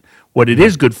stage of it. What it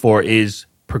is good for is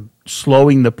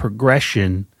slowing the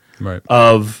progression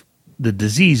of the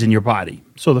disease in your body.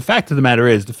 So the fact of the matter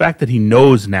is, the fact that he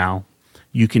knows now,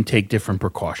 you can take different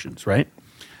precautions, right?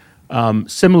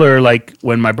 Similar, like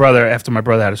when after my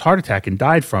brother had his heart attack and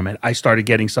died from it, I started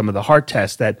getting some of the heart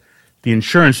tests that the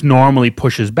insurance normally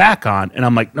pushes back on. And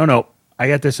I'm like, no, I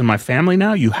got this in my family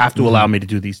now. You have to allow me to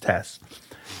do these tests.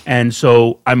 And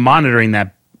so I'm monitoring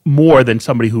that more than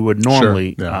somebody who would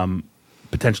normally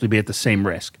potentially be at the same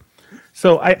risk.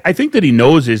 So I think that he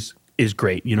knows is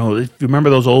great. If you remember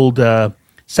those old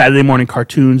Saturday morning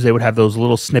cartoons, they would have those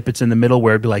little snippets in the middle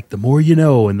where it'd be like, the more you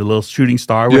know, and the little shooting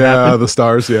star would happen. The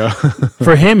stars,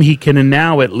 For him, he can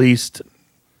now at least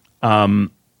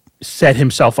set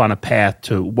himself on a path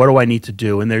to what do I need to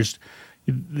do? And there's,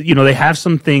 they have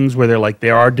some things where they're like,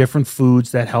 there are different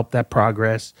foods that help that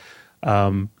progress.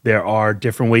 There are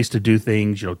different ways to do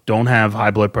things. Don't have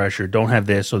high blood pressure, don't have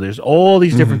this. So there's all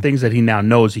these different things that he now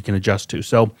knows he can adjust to.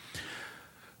 So,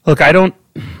 look,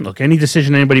 any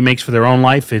decision anybody makes for their own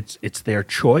life, it's their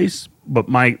choice. But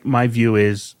my view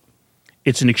is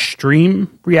it's an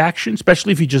extreme reaction,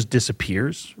 especially if he just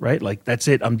disappears, right? Like, that's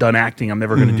it, I'm done acting, I'm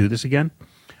never going to do this again.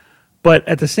 But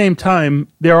at the same time,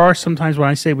 there are some times when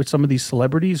I say with some of these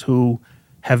celebrities who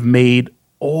have made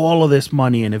all of this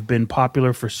money and have been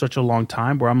popular for such a long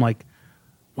time where I'm like,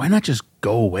 why not just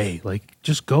go away? Like,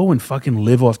 just go and fucking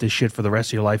live off this shit for the rest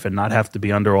of your life and not have to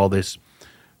be under all this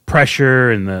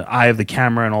pressure and the eye of the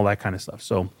camera and all that kind of stuff.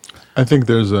 So I think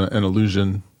there's an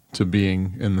illusion to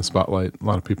being in the spotlight. A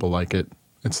lot of people like it.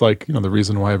 It's like, the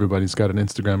reason why everybody's got an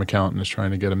Instagram account and is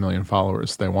trying to get 1 million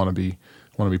followers. They want to be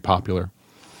popular.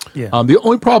 Yeah. The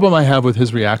only problem I have with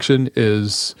his reaction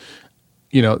is,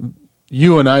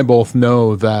 you and I both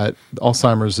know that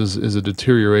Alzheimer's is a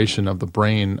deterioration of the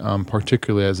brain,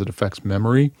 particularly as it affects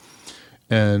memory.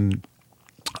 And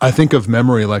I think of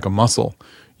memory like a muscle.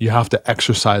 You have to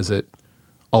exercise it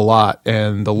a lot,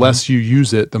 and the less you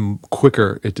use it, the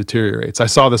quicker it deteriorates. I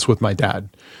saw this with my dad.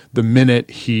 The minute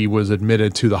he was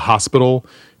admitted to the hospital,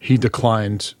 he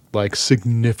declined like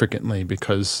significantly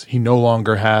because he no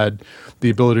longer had the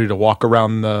ability to walk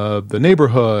around the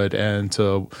neighborhood and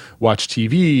to watch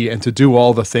TV and to do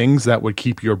all the things that would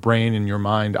keep your brain and your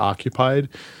mind occupied.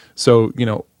 So,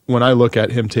 when I look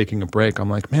at him taking a break, I'm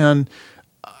like, man,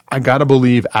 I gotta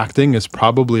believe acting is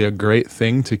probably a great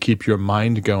thing to keep your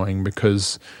mind going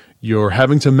because you're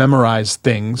having to memorize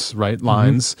things, right?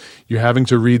 Lines. You're having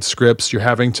to read scripts. You're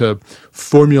having to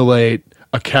formulate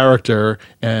a character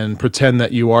and pretend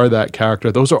that you are that character.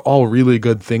 Those are all really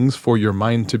good things for your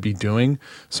mind to be doing.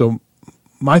 So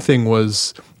my thing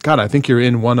was, God, I think you're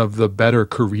in one of the better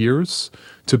careers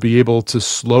to be able to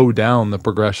slow down the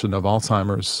progression of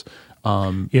Alzheimer's.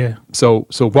 So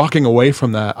walking away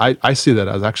from that, I see that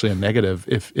as actually a negative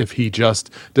if he just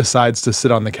decides to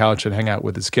sit on the couch and hang out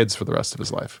with his kids for the rest of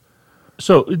his life.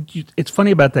 So it's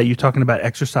funny about that. You're talking about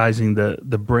exercising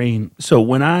the brain. So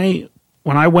when I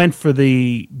went for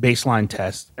the baseline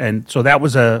test, and so that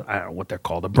was I don't know what they're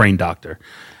called, a brain doctor.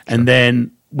 And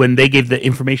then when they gave the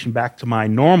information back to my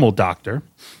normal doctor,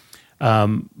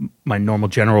 my normal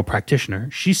general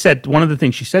practitioner, she said, one of the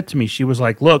things she said to me, she was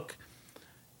like, look,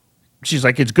 she's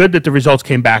like, it's good that the results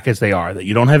came back as they are, that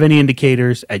you don't have any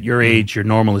indicators. At your age, you're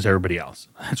normal as everybody else.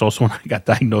 That's also when I got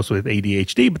diagnosed with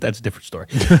ADHD, but that's a different story.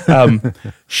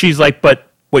 She's like,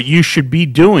 but what you should be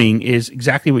doing is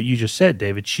exactly what you just said,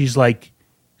 David. She's like,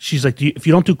 if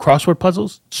you don't do crossword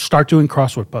puzzles, start doing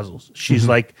crossword puzzles. She's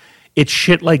like, it's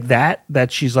shit like that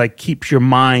she's like, keeps your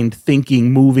mind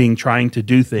thinking, moving, trying to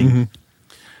do things.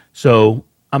 So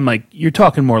I'm like, you're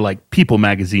talking more like People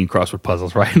magazine crossword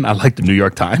puzzles, right? And I like the New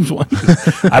York Times one.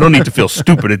 I don't need to feel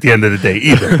stupid at the end of the day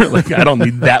either. Like, I don't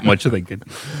need that much thinking.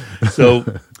 So,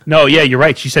 no, yeah, you're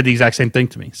right. She said the exact same thing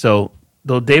to me. So,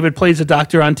 though David plays a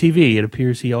doctor on TV, it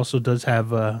appears he also does have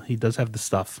the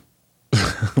stuff.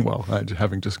 Well,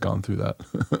 having just gone through that.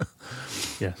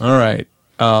 Yes. All right.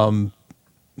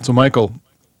 So, Michael,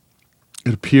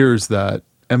 it appears that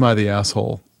Am I the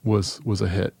Asshole was a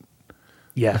hit.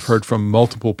 Yes. I've heard from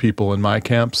multiple people in my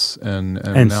camps, and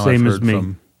now same I've as heard me.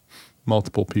 from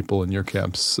multiple people in your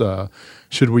camps.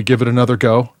 Should we give it another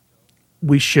go?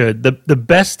 We should. The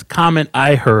best comment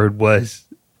I heard was,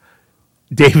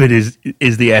 David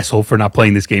is the asshole for not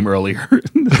playing this game earlier.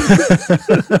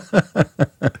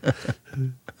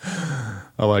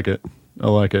 I like it.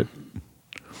 All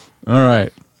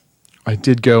right. I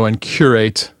did go and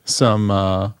curate some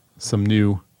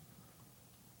new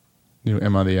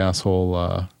Am I the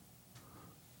Asshole?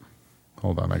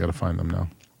 Hold on, I got to find them now.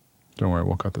 Don't worry,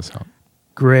 we'll cut this out.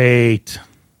 Great.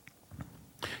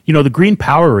 The Green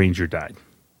Power Ranger died.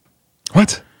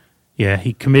 What? Yeah,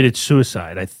 he committed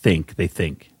suicide, I think. They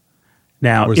think.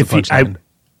 Now, Where's if the he, punchline?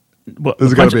 well, This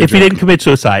is gotta be a if he joke. didn't commit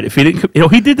suicide,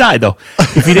 he did die though.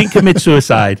 If he didn't commit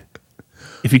suicide,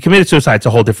 if he committed suicide, it's a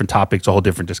whole different topic. It's a whole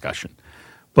different discussion.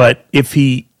 But if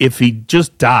he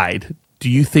just died,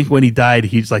 do you think when he died,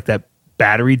 he's like that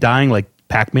battery dying, like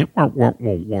Pac-Man?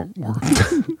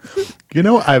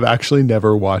 I've actually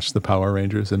never watched the Power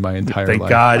Rangers in my entire Thank life.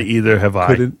 God, either have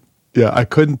I. I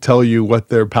couldn't tell you what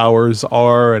their powers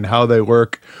are and how they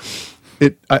work.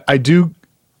 I do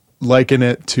liken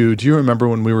it to, do you remember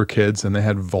when we were kids and they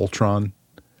had Voltron?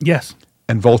 Yes.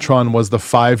 And Voltron was the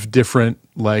 5 different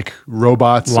like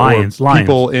robots Lions.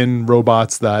 people in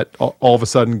robots that all of a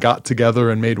sudden got together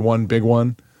and made one big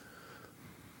one.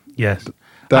 Yes.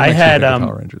 That I makes me had think of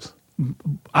Power Rangers.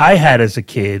 I had as a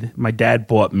kid, my dad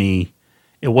bought me,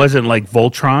 it wasn't like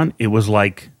Voltron, it was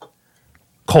like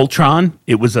Coltron.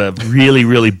 It was a really,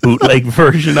 really bootleg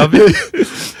version of it.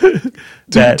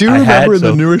 Do you remember in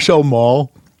the New Rochelle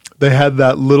Mall, they had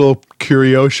that little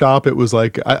curio shop? It was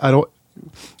like, I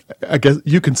guess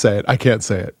you can say it. I can't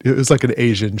say it. It was like an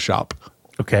Asian shop.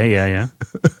 Okay, yeah.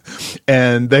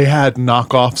 And they had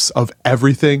knockoffs of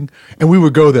everything. And we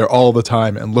would go there all the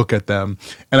time and look at them.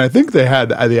 And I think they had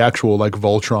the actual like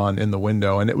Voltron in the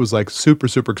window. And it was like super,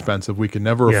 super expensive. We could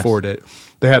never afford it.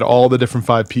 They had all the different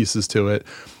 5 pieces to it.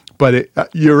 But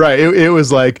you're right. It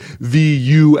was like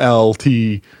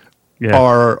VULT. Yeah.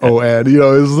 RON, it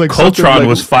was like Coltron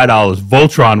was $5.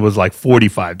 Voltron was like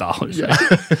 $45.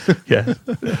 Yeah.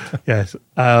 Yes.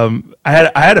 I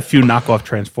had a few knockoff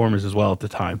Transformers as well at the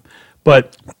time,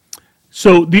 but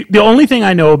so the only thing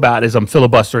I know about is I'm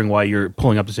filibustering while you're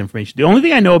pulling up this information. The only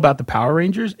thing I know about the Power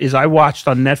Rangers is I watched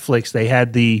on Netflix. They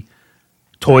had the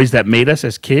toys that made us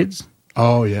as kids.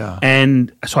 Oh yeah.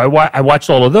 And so I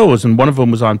watched all of those, and one of them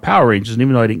was on Power Rangers. And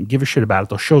even though I didn't give a shit about it,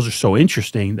 those shows are so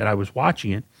interesting that I was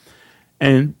watching it.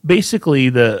 And basically,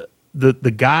 the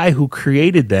guy who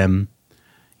created them,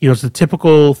 it's the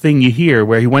typical thing you hear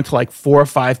where he went to like 4 or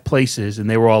 5 places and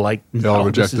they were all like, They all "No,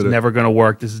 this rejected is it. never going to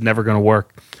work. This is never going to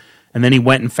work." And then he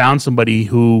went and found somebody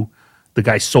who, the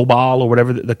guy Sobal or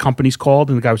whatever the company's called,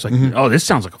 and the guy was like, "Oh, this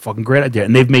sounds like a fucking great idea."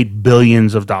 And they've made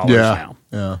billions of dollars now.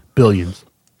 Yeah. Billions.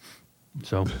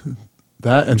 So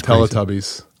That and crazy.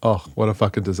 Teletubbies. Oh, what a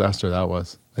fucking disaster that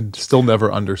was. I still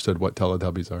never understood what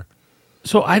Teletubbies are.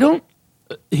 So I don't.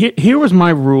 Here was my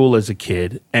rule as a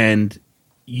kid, and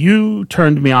you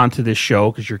turned me on to this show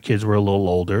because your kids were a little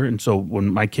older, and so when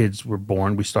my kids were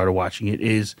born, we started watching it.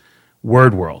 Is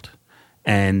Word World,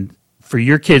 and for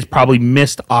your kids, probably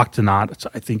missed Octonaut.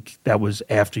 I think that was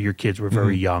after your kids were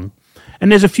very young, and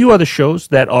there's a few other shows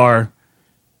that are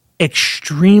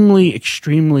extremely,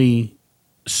 extremely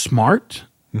smart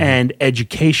and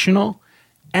educational,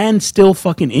 and still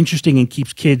fucking interesting, and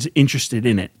keeps kids interested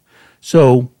in it.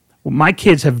 So my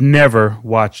kids have never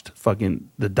watched fucking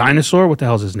the dinosaur. What the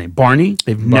hell's his name? Barney.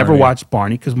 They've never watched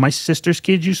Barney because my sister's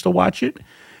kids used to watch it.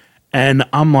 And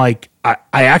I'm like, I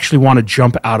actually want to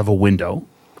jump out of a window.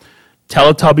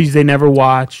 Teletubbies, they never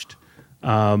watched.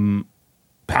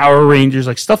 Power Rangers,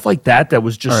 like stuff like that. That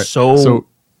was just So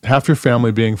half your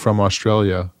family being from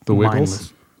Australia, the Wiggles.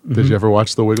 Mindless. Did you ever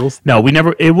watch the Wiggles? No, we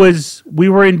never. We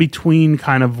were in between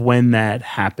kind of when that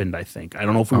happened, I think. I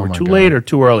don't know if we were my too God. late or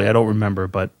too early. I don't remember,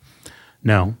 but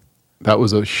no. That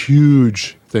was a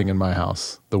huge thing in my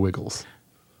house, the Wiggles.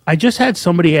 I just had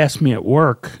somebody ask me at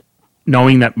work,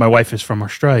 knowing that my wife is from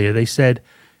Australia, they said,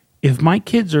 if my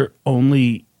kids are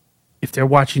if they're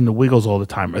watching the Wiggles all the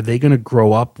time, are they going to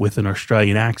grow up with an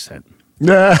Australian accent?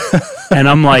 Yeah. And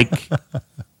I'm like,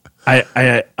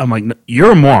 I'm like,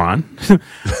 you're a moron.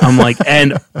 I'm like,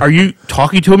 and are you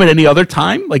talking to them at any other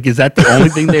time? Like, is that the only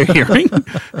thing they're hearing?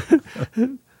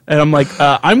 And I'm like,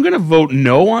 I'm going to vote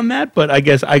no on that, but I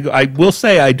guess I will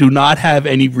say I do not have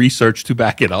any research to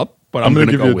back it up, but I'm going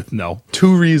to give go you with no.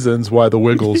 2 reasons why the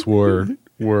Wiggles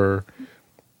were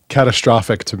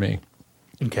catastrophic to me.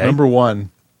 Okay. Number 1,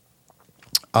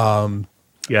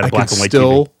 You had a I black can and white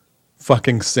still TV.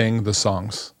 fucking sing the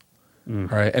songs. All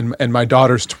right. And my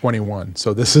daughter's 21.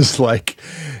 So this is like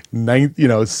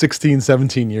 16,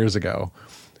 17 years ago.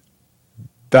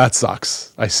 That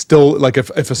sucks. I still like if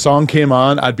a song came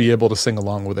on, I'd be able to sing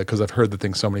along with it because I've heard the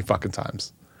thing so many fucking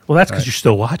times. Well, that's because you're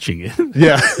still watching it.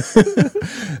 Yeah.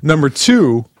 Number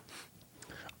 2,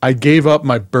 I gave up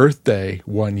my birthday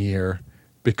one year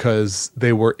because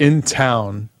they were in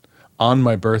town on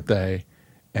my birthday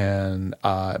and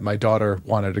my daughter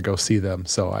wanted to go see them.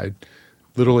 So I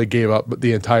literally gave up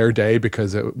the entire day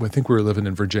because I think we were living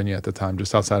in Virginia at the time,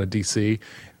 just outside of DC.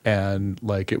 And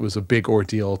like, it was a big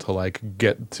ordeal to like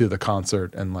get to the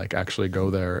concert and like actually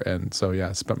go there. And so, yeah,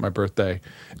 I spent my birthday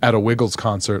at a Wiggles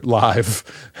concert live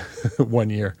one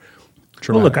year.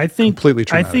 Well, look, I think completely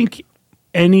traumatic. I think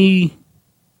any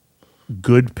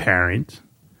good parent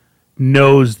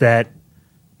knows that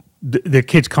their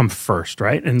kids come first,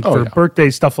 right? And for yeah.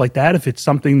 birthdays, stuff like that, if it's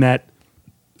something that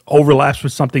overlaps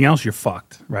with something else, you're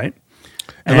fucked, right?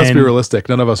 And let's be realistic.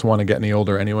 None of us want to get any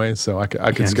older anyway, so I can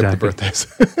skip the exactly. birthdays.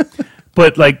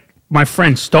 But like my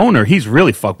friend Stoner, he's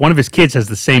really fucked. One of his kids has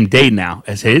the same day now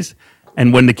as his.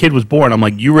 And when the kid was born, I'm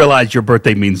like, you realize your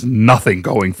birthday means nothing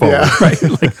going forward, Yeah. right?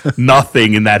 Like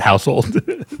nothing in that household.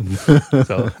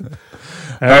 So,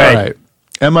 all All right. right.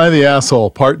 Am I the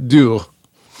asshole? Part 2. All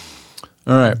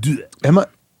right.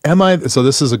 Am I so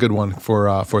this is a good one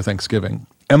for Thanksgiving.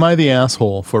 Am I the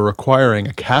asshole for requiring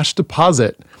a cash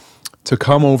deposit to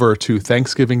come over to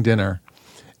Thanksgiving dinner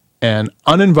and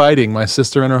uninviting my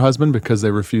sister and her husband because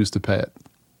they refused to pay it?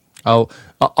 I'll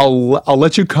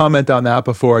let you comment on that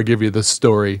before I give you the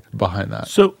story behind that.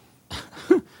 So,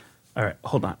 all right,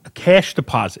 hold on. A cash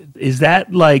deposit. Is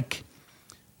that like,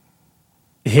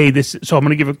 hey, so I'm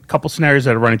going to give a couple scenarios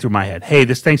that are running through my head. Hey,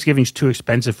 this Thanksgiving's too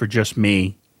expensive for just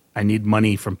me. I need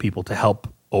money from people to help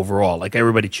overall. Like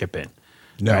everybody chip in.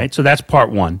 No. Right? So that's part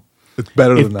 1. It's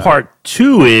better If than that. part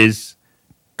 2 is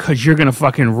because you're going to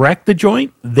fucking wreck the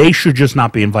joint, they should just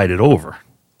not be invited over.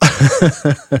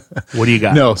 What do you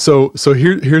got? No, so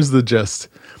here's the gist.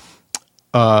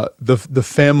 The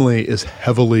family is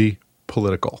heavily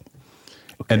political,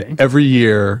 Okay. and every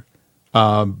year,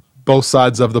 both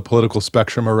sides of the political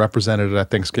spectrum are represented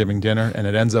at Thanksgiving dinner, and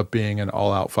it ends up being an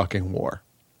all-out fucking war,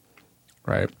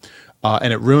 right?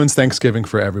 And it ruins Thanksgiving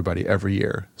for everybody every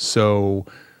year. So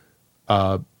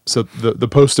the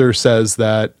poster says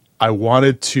that I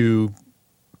wanted to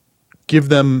give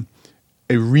them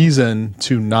a reason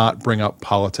to not bring up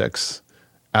politics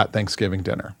at Thanksgiving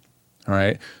dinner. All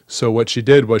right. So what she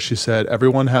did was she said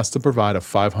everyone has to provide a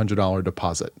 $500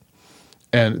 deposit.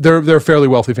 and they're a fairly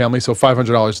wealthy family, so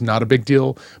 $500 is not a big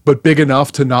deal, but big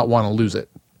enough to not want to lose it,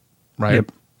 right?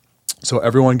 Yep. So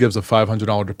everyone gives a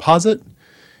 $500 deposit.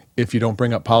 If you don't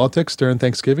bring up politics during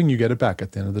Thanksgiving, you get it back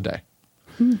at the end of the day.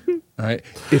 All right.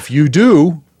 If you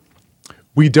do,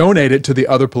 we donate it to the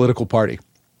other political party.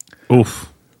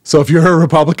 Oof. So if you're a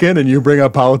Republican and you bring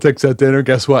up politics at dinner,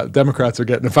 guess what? Democrats are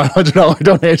getting a $500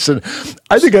 donation.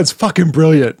 I think that's fucking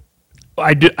brilliant.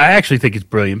 I actually think it's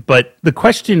brilliant, but the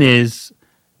question is,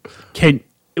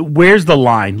 where's the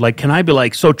line? Like, can I be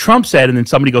like, so Trump said, and then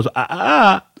somebody goes,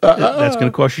 that's going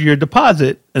to cost you your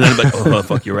deposit, and then I'm like, oh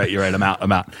fuck, you're right, I'm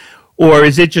out. Or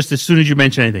is it just as soon as you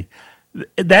mention anything?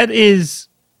 That is,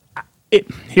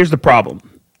 here's the problem: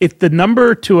 if the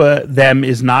number to them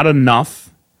is not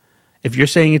enough, if you're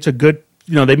saying it's a good,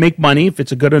 they make money, if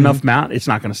it's a good enough amount, it's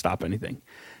not going to stop anything.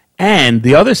 And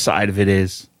the other side of it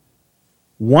is,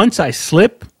 once I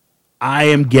slip, I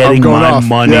am getting my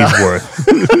money's worth.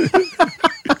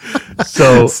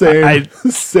 So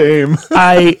same.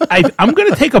 I'm going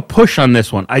to take a push on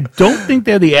this one. I don't think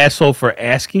they're the asshole for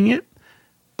asking it,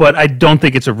 but I don't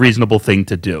think it's a reasonable thing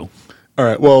to do. All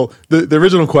right. Well, the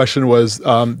original question was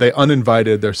they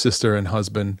uninvited their sister and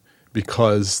husband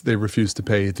because they refused to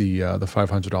pay the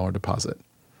 $500 deposit.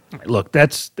 Look,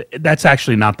 that's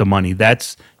actually not the money.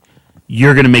 That's,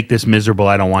 you're going to make this miserable.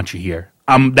 I don't want you here.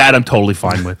 I'm totally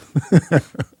fine with.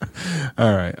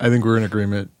 All right. I think we're in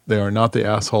agreement. They are not the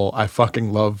asshole. I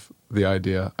fucking love the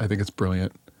idea. I think it's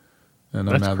brilliant. And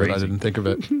I'm mad that I didn't think of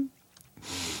it.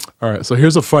 All right. So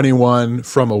here's a funny one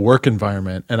from a work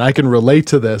environment. And I can relate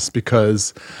to this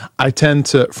because I tend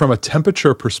to, from a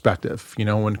temperature perspective,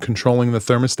 when controlling the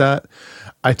thermostat,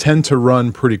 I tend to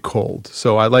run pretty cold.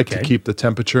 So I like to keep the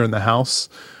temperature in the house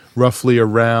roughly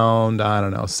around,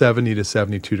 70 to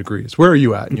 72 degrees. Where are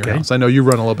you at in your house? I know you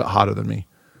run a little bit hotter than me.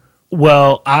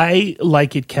 Well, I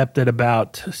like it kept at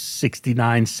about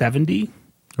 69, 70.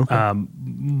 Okay.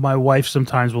 My wife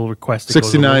sometimes will request it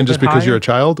 69 just because higher. you're a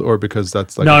child, or because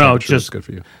that's like no, just good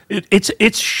for you?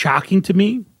 It's shocking to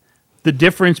me the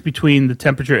difference between the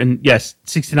temperature, and yes,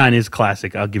 69 is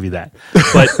classic. I'll give you that.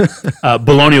 But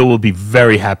Bologna will be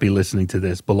very happy listening to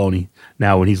this. Bologna,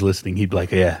 now when he's listening, he'd be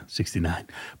like, yeah, 69.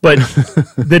 But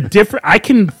I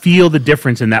can feel the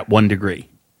difference in that 1 degree.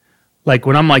 Like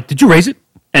when I'm like, did you raise it?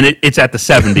 And it's at the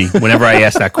 70 whenever I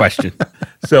ask that question.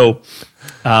 So,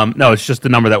 no, it's just the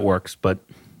number that works. But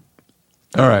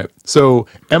all right. So,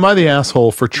 am I the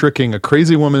asshole for tricking a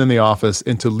crazy woman in the office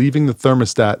into leaving the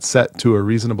thermostat set to a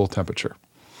reasonable temperature?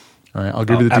 All right. I'll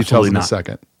give you the details in a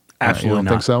second. Absolutely you don't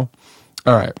not. think so?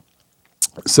 All right.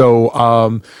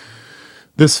 So,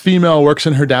 this female works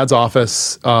in her dad's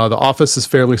office. The office is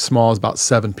fairly small. It's about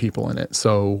 7 people in it.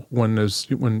 So when there's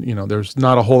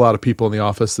not a whole lot of people in the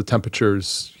office, the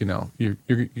temperatures, you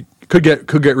could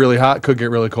get really hot, could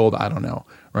get really cold. I don't know,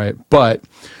 right? But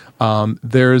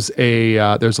there's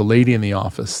a lady in the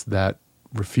office that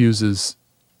refuses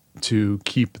to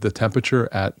keep the temperature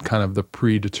at kind of the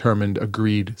predetermined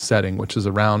agreed setting, which is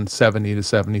around 70 to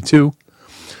 72.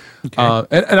 Okay.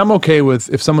 And I'm okay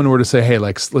with if someone were to say, hey,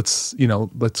 like, let's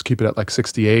keep it at like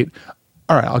 68.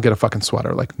 All right, I'll get a fucking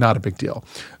sweater. Like, not a big deal.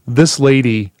 This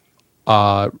lady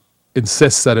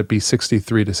insists that it be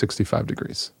 63 to 65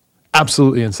 degrees.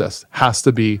 Absolutely insists. Has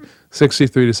to be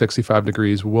 63 to 65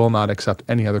 degrees. Will not accept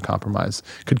any other compromise.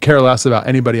 Could care less about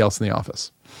anybody else in the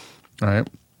office. All right.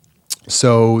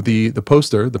 So the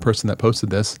poster, the person that posted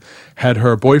this, had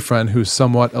her boyfriend, who's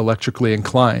somewhat electrically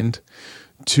inclined,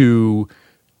 to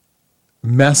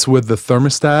mess with the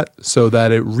thermostat so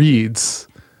that it reads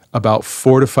about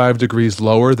 4 to 5 degrees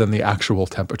lower than the actual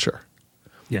temperature.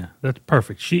 Yeah, that's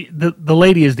perfect. The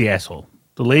lady is the asshole.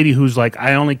 The lady who's like,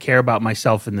 I only care about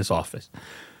myself in this office.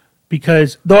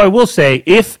 Because, though I will say,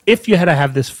 if you had to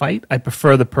have this fight, I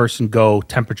prefer the person go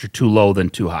temperature too low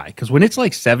than too high. Because when it's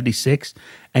like 76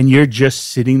 and you're just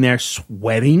sitting there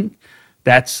sweating,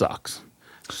 that sucks.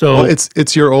 So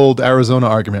it's your old Arizona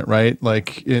argument, right?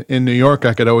 Like in New York,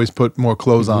 I could always put more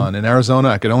clothes on. In Arizona,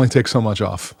 I could only take so much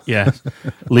off. Yeah,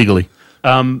 legally.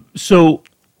 So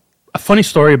a funny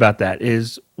story about that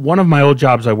is one of my old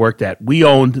jobs I worked at, we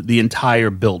owned the entire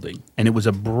building, and it was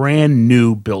a brand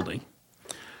new building.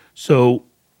 So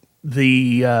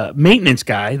the maintenance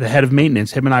guy, the head of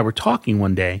maintenance, him and I were talking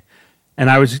one day, and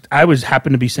I was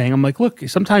happened to be saying, I'm like, look,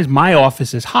 sometimes my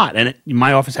office is hot, and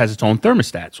my office has its own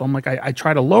thermostat. So I'm like, I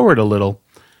try to lower it a little.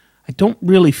 I don't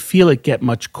really feel it get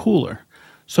much cooler.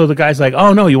 So the guy's like,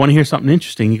 oh, no, you want to hear something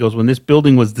interesting? He goes, when this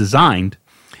building was designed,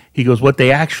 he goes, what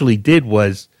they actually did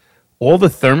was all the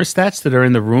thermostats that are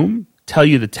in the room tell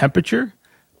you the temperature,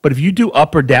 but if you do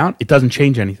up or down, it doesn't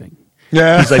change anything.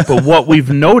 Yeah. He's like, but what we've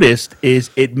noticed is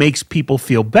it makes people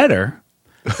feel better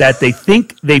that they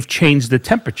think they've changed the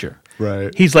temperature.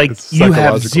 Right. He's like, It's you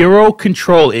have psychological. zero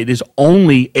control. It is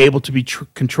only able to be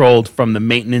controlled from the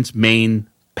maintenance main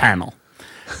panel.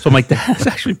 So I'm like, that's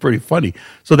actually pretty funny.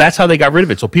 So that's how they got rid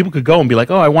of it. So people could go and be like,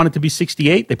 oh, I want it to be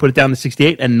 68. They put it down to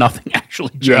 68 and nothing actually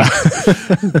changed. Yeah.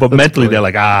 But mentally they're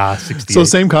like, 68. So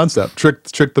same concept.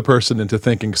 Trick the person into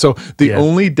thinking. So the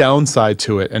only downside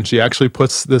to it, and she actually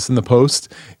puts this in the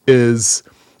post, is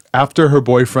after her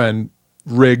boyfriend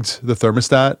rigged the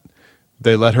thermostat,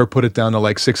 they let her put it down to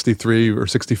like 63 or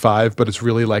 65, but it's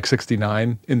really like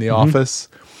 69 in the office.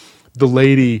 The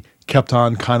lady kept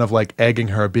on kind of like egging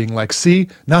her, being like, see,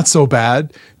 not so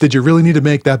bad. Did you really need to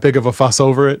make that big of a fuss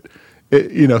over it?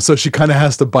 So she kind of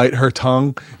has to bite her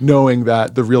tongue, knowing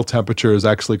that the real temperature is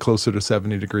actually closer to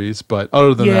 70 degrees. But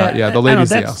other than that, the lady's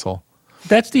the asshole.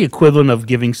 That's the equivalent of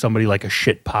giving somebody like a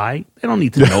shit pie. They don't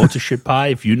need to know it's a shit pie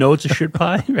if you know it's a shit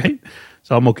pie, right?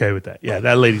 So I'm okay with that. Yeah,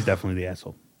 that lady's definitely the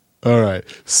asshole. All right.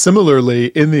 Similarly,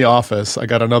 in the office, I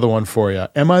got another one for you.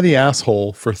 Am I the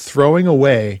asshole for throwing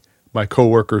away my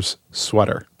coworker's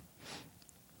sweater?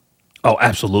 Oh,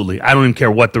 absolutely. I don't even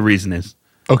care what the reason is.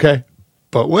 Okay.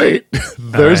 But wait,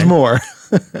 there's more.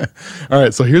 All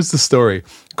right. So here's the story.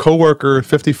 Coworker,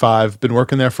 55, been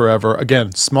working there forever.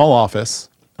 Again, small office.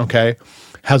 Okay.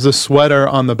 Has a sweater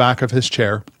on the back of his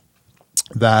chair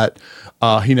that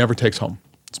he never takes home.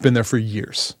 It's been there for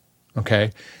years.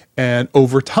 Okay. And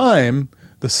over time,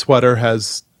 the sweater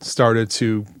has started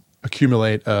to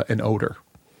accumulate an odor.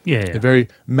 Yeah. A very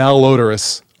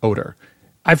malodorous odor.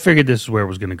 I figured this is where it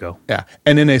was going to go. Yeah.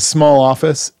 And in a small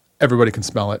office, everybody can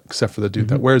smell it except for the dude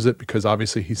that wears it, because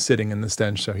obviously he's sitting in the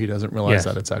stench, so he doesn't realize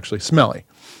that it's actually smelly.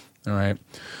 All right.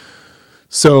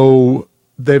 So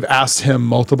they've asked him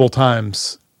multiple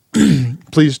times,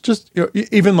 please just,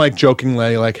 even like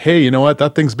jokingly, like, hey, you know what?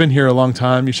 That thing's been here a long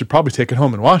time. You should probably take it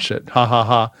home and wash it. Ha ha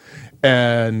ha.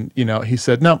 And, he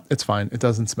said, no, it's fine. It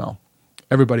doesn't smell.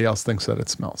 Everybody else thinks that it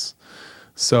smells.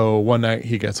 So one night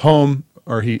he gets home,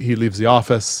 or he leaves the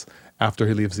office. After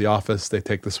he leaves the office, they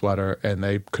take the sweater and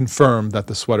they confirm that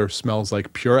the sweater smells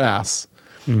like pure ass.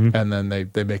 And then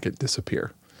they make it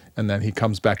disappear. And then he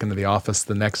comes back into the office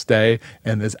the next day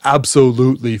and is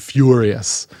absolutely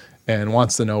furious and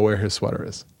wants to know where his sweater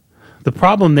is. The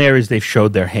problem there is they've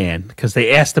showed their hand because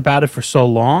they asked about it for so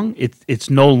long. It's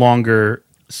no longer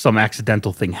some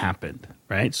accidental thing happened,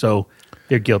 right? So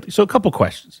they're guilty. So a couple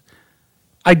questions.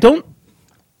 I don't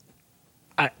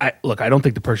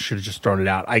think the person should have just thrown it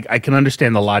out. I can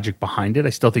understand the logic behind it. I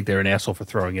still think they're an asshole for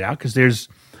throwing it out because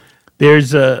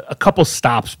there's a couple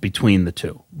stops between the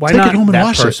two. Why Take it not home and that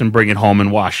wash it. person bring it home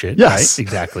and wash it? Yes. Right?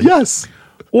 Exactly. Yes.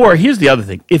 Or here's the other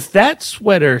thing. If that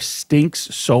sweater stinks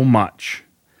so much,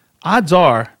 odds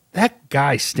are that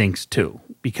guy stinks too,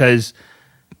 because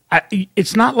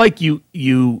it's not like you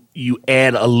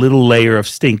add a little layer of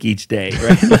stink each day,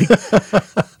 right?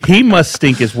 Like, he must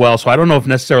stink as well. So I don't know if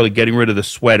necessarily getting rid of the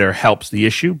sweater helps the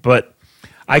issue, but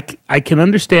I can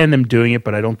understand them doing it,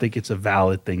 but I don't think it's a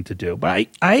valid thing to do. But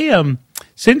I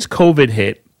since COVID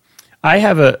hit, I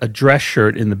have a dress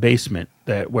shirt in the basement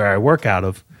where I work out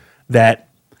of that.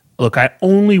 Look, I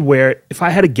only wear it. If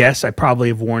I had to guess, I probably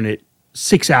have worn it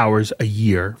 6 hours a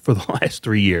year for the last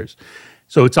 3 years.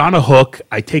 So it's on a hook.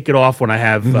 I take it off when I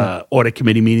have audit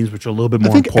committee meetings, which are a little bit more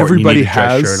I think important. everybody You need a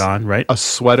dress has shirt on, right? a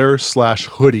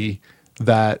sweater/hoodie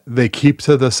that they keep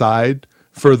to the side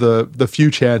for the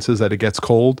few chances that it gets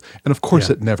cold. And of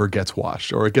course, it never gets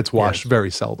washed, or it gets washed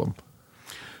very seldom.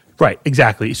 Right,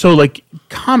 exactly. So like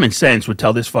common sense would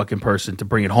tell this fucking person to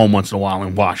bring it home once in a while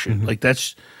and wash it. Like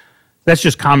that's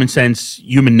just common sense.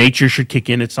 Human nature should kick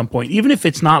in at some point. Even if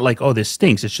it's not like, oh, this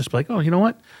stinks. It's just like, oh, you know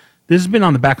what? This has been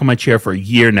on the back of my chair for a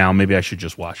year now. Maybe I should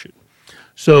just wash it.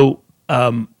 So,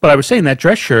 but I was saying that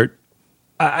dress shirt,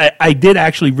 I did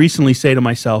actually recently say to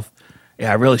myself,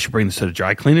 yeah, I really should bring this to the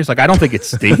dry cleaners. Like, I don't think it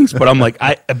stinks, but I'm like,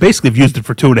 I basically have used it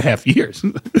for 2.5 years.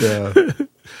 Yeah.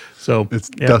 So It's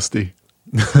dusty.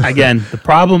 Again,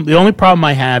 the only problem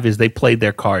I have is they played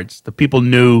their cards. The people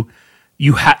knew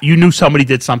you knew somebody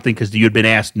did something because you had been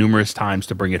asked numerous times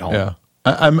to bring it home. Yeah.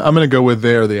 I'm going to go with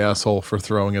they're the asshole for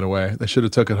throwing it away. They should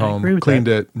have took it home, cleaned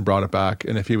it, and brought it back.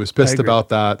 And if he was pissed about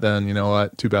that, then you know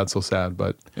what? Too bad, so sad.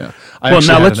 But yeah, I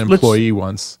actually had an employee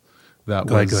once that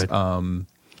was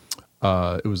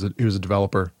he was a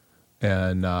developer,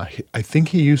 and I think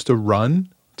he used to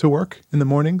run to work in the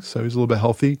mornings, so he was a little bit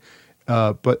healthy.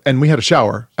 And we had a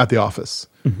shower at the office,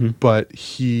 but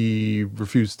he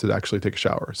refused to actually take a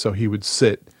shower. So he would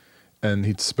sit, and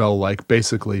he'd smell like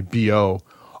basically BO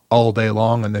all day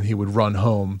long, and then he would run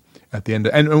home at the end.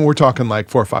 And we're talking like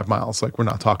 4 or 5 miles. Like we're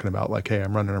not talking about like, hey,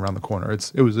 I'm running around the corner.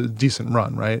 It was a decent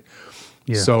run, right?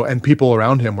 Yeah. So, and people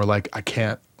around him were like, I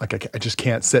just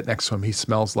can't sit next to him. He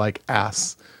smells like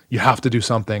ass. You have to do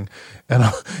something.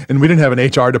 And we didn't have an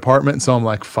HR department. So I'm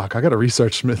like, fuck, I got to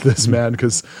research this, man.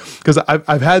 Cause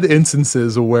I've had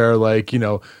instances where like,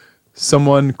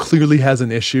 someone clearly has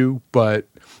an issue, but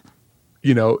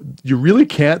you really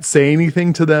can't say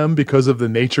anything to them because of the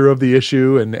nature of the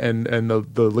issue and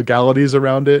the legalities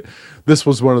around it. This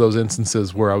was one of those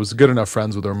instances where I was good enough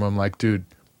friends with him. I'm like, dude,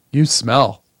 you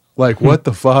smell. Like, what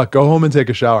the fuck? Go home and take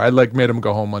a shower. I like made him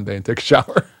go home one day and take a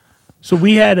shower. So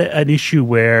we had an issue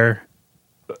where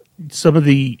some of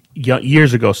the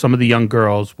years ago, some of the young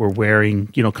girls were wearing,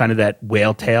 kind of that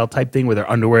whale tail type thing where their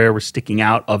underwear was sticking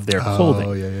out of their clothing.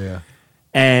 Oh, yeah.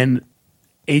 And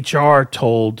HR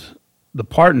told the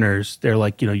partners, they're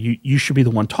like, you should be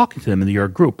the one talking to them in your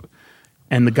group.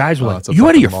 And the guys were like, you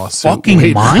out of your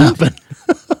fucking mind?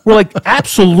 We're like,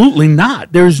 absolutely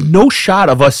not. There's no shot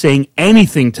of us saying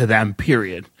anything to them,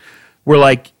 period. We're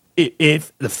like,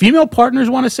 if the female partners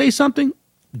want to say something,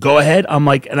 go ahead. I'm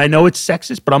like, and I know it's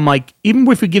sexist, but I'm like, even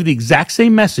if we give the exact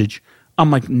same message, I'm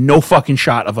like, no fucking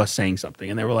shot of us saying something.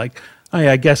 And they were like, oh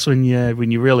yeah, I guess when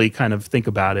you really kind of think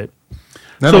about it.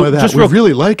 Not only that, we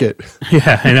really like it.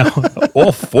 Yeah, I know.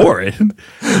 All for it.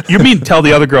 You mean tell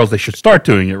the other girls they should start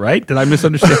doing it, right? Did I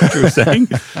misunderstand what you were saying?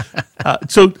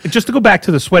 So just to go back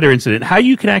to the sweater incident, how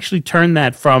you can actually turn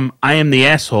that from I am the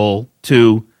asshole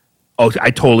to, oh, I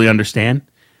totally understand.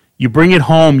 You bring it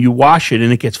home, you wash it,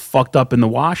 and it gets fucked up in the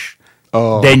wash.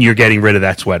 Oh. Then you're getting rid of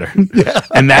that sweater. Yeah.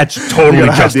 And that's totally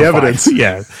justified. The evidence.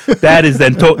 Yeah. That is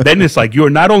then then it's like you're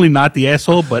not only not the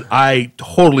asshole, but I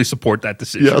totally support that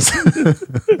decision. Yes.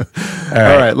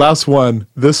 All right, last one.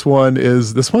 This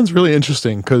one's really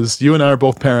interesting because you and I are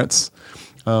both parents.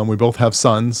 We both have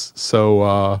sons,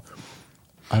 so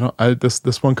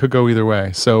this one could go either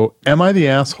way. So, am I the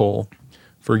asshole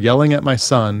for yelling at my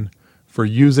son for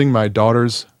using my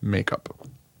daughter's makeup?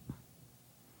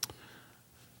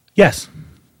 Yes,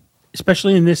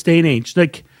 especially in this day and age.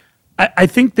 Like, I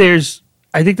think that's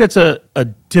a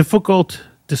difficult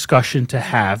discussion to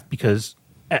have because,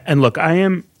 and look,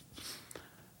 the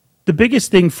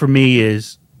biggest thing for me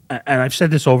is, and I've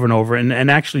said this over and over, and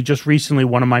actually just recently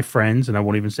one of my friends, and I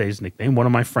won't even say his nickname, one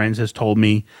of my friends has told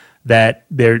me that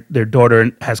their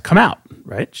daughter has come out,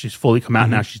 right? She's fully come out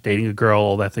now. She's dating a girl,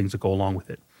 all that things that go along with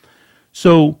it.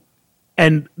 So,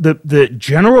 and the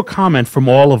general comment from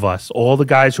all of us, all the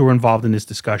guys who were involved in this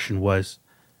discussion was,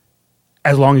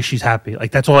 as long as she's happy.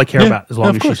 Like, that's all I care about, as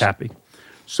long as she's happy.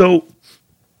 So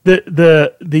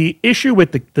the issue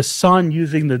with the son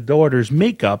using the daughter's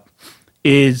makeup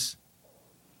is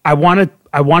I want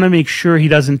to make sure he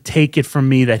doesn't take it from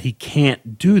me that he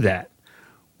can't do that.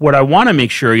 What I want to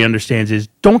make sure he understands is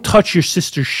don't touch your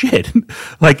sister's shit.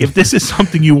 Like, if this is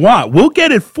something you want, we'll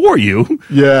get it for you.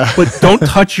 Yeah. But don't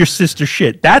touch your sister's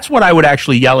shit. That's what I would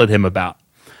actually yell at him about.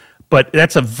 But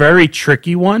that's a very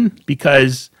tricky one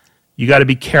because you got to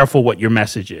be careful what your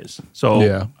message is.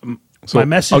 So, my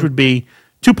message would be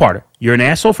two-parter. You're an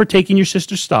asshole for taking your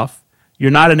sister's stuff. You're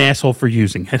not an asshole for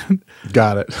using it.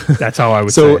 Got it. That's how I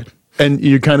would say it. And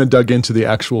you kind of dug into the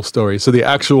actual story. So the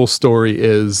actual story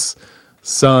is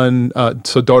son,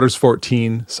 so daughter's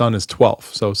 14, son is 12.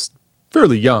 So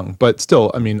fairly young, but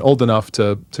still, I mean, old enough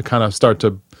to kind of start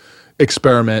to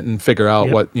experiment and figure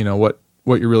out what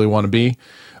you really want to be.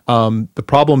 The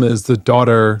problem is the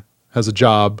daughter has a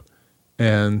job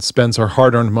and spends her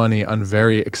hard-earned money on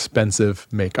very expensive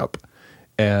makeup.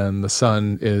 And the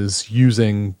son is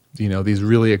using, these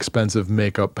really expensive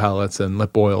makeup palettes and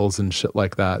lip oils and shit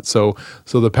like that. So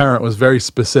the parent was very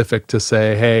specific to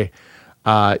say, hey,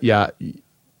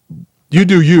 you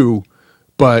do you,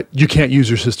 but you can't use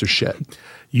your sister's shit.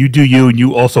 You do you, and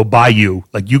you also buy you.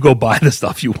 Like, you go buy the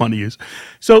stuff you want to use.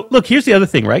 So, look, here's the other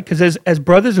thing, right? Because as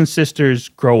brothers and sisters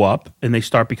grow up and they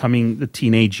start becoming the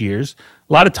teenage years,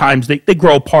 a lot of times they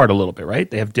grow apart a little bit, right?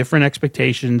 They have different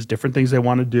expectations, different things they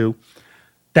want to do.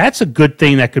 That's a good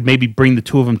thing that could maybe bring the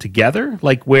two of them together,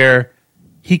 like where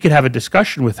he could have a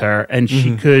discussion with her and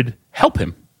she could help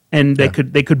him, and they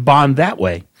could bond that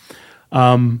way.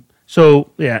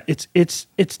 So yeah,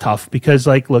 it's tough because,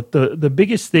 like, look, the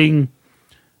biggest thing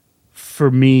for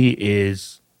me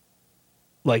is,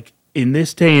 like, in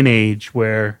this day and age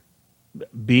where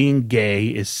being gay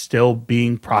is still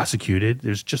being prosecuted.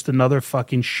 There's just another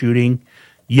fucking shooting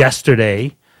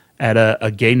yesterday at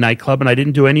a gay nightclub, and I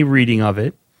didn't do any reading of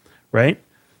it, right?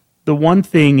 The one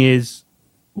thing is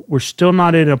we're still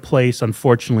not in a place,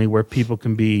 unfortunately, where people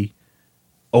can be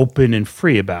open and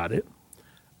free about it.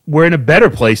 we're in a better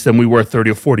place than we were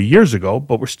 30 or 40 years ago,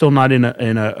 but we're still not in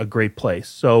a great place.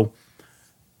 So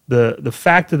the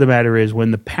fact of the matter is,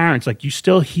 when the parents, like, you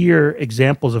still hear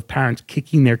examples of parents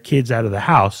kicking their kids out of the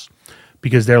house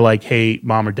because they're like, hey,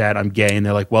 mom or dad, I'm gay. And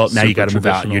they're like, well, now you got to move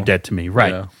out. You're dead to me.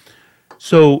 Right. Yeah.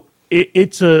 So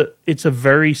it's a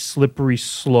very slippery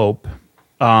slope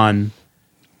on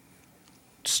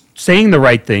saying the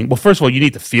right thing. Well, first of all, you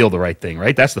need to feel the right thing,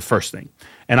 right? That's the first thing.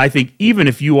 And I think even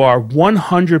if you are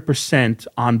 100%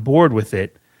 on board with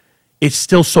it, it's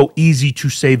still so easy to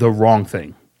say the wrong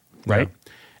thing, right?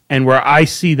 Yeah. And where I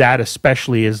see that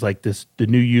especially is like the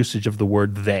new usage of the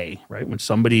word they, right? When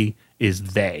somebody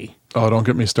is they. Oh, don't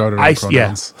get me started on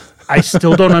pronouns. Yeah, I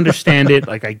still don't understand it.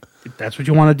 Like, if that's what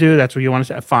you want to do, that's what you want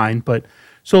to say, fine. But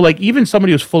so, like, even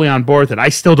somebody who's fully on board with it, I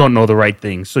still don't know the right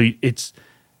thing. So it's,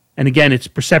 and again, it's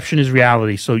perception is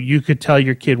reality. So you could tell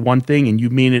your kid one thing and you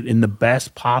mean it in the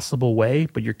best possible way,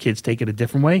 but your kids take it a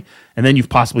different way. And then you've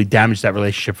possibly damaged that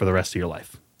relationship for the rest of your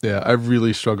life. Yeah, I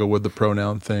really struggle with the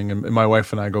pronoun thing. And my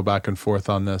wife and I go back and forth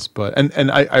on this. But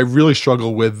and I really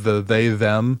struggle with the they,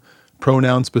 them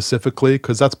pronoun specifically,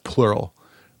 because that's plural,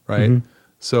 right? Mm-hmm.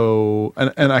 So,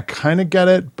 and I kind of get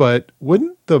it, but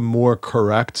wouldn't the more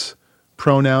correct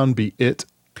pronoun be it?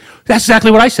 That's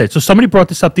exactly what I said. So somebody brought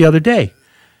this up the other day.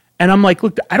 And I'm like,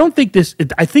 look, I don't think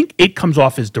I think it comes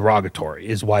off as derogatory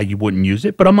is why you wouldn't use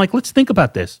it. But I'm like, let's think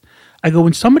about this. I go,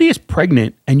 when somebody is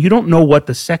pregnant and you don't know what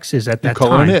the sex is at that time,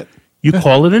 call it an it. You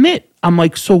call it an it. I'm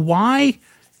like, so why,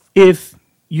 if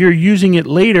you're using it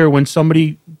later when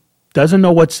somebody doesn't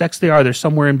know what sex they are, they're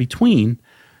somewhere in between.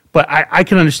 But I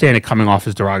can understand it coming off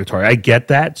as derogatory. I get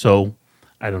that. So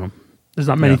I don't know. There's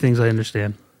not many things I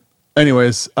understand.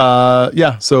 Anyways,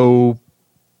 so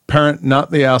parent,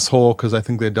 not the asshole, because I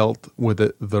think they dealt with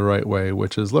it the right way,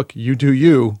 which is, look, you do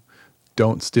you,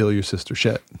 don't steal your sister's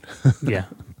shit. Yeah,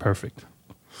 perfect.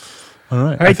 All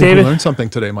right, I think David, we learned something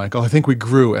today, Michael. I think we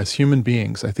grew as human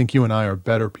beings. I think you and I are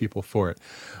better people for it.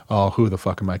 Oh, who the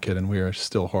fuck am I kidding? We are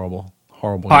still horrible.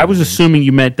 I was assuming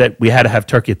you meant that we had to have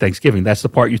turkey at Thanksgiving. That's the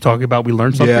part you're talking about. We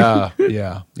learned something.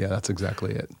 Yeah. That's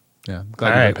exactly it. Yeah,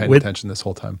 glad you've been paying attention this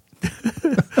whole time.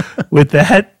 With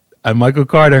that, I'm Michael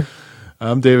Carter.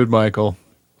 I'm David Michael,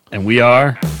 and we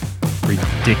are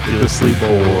ridiculously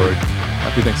bored.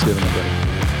 Happy Thanksgiving,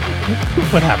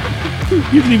 everybody. What happened?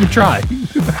 You didn't even try.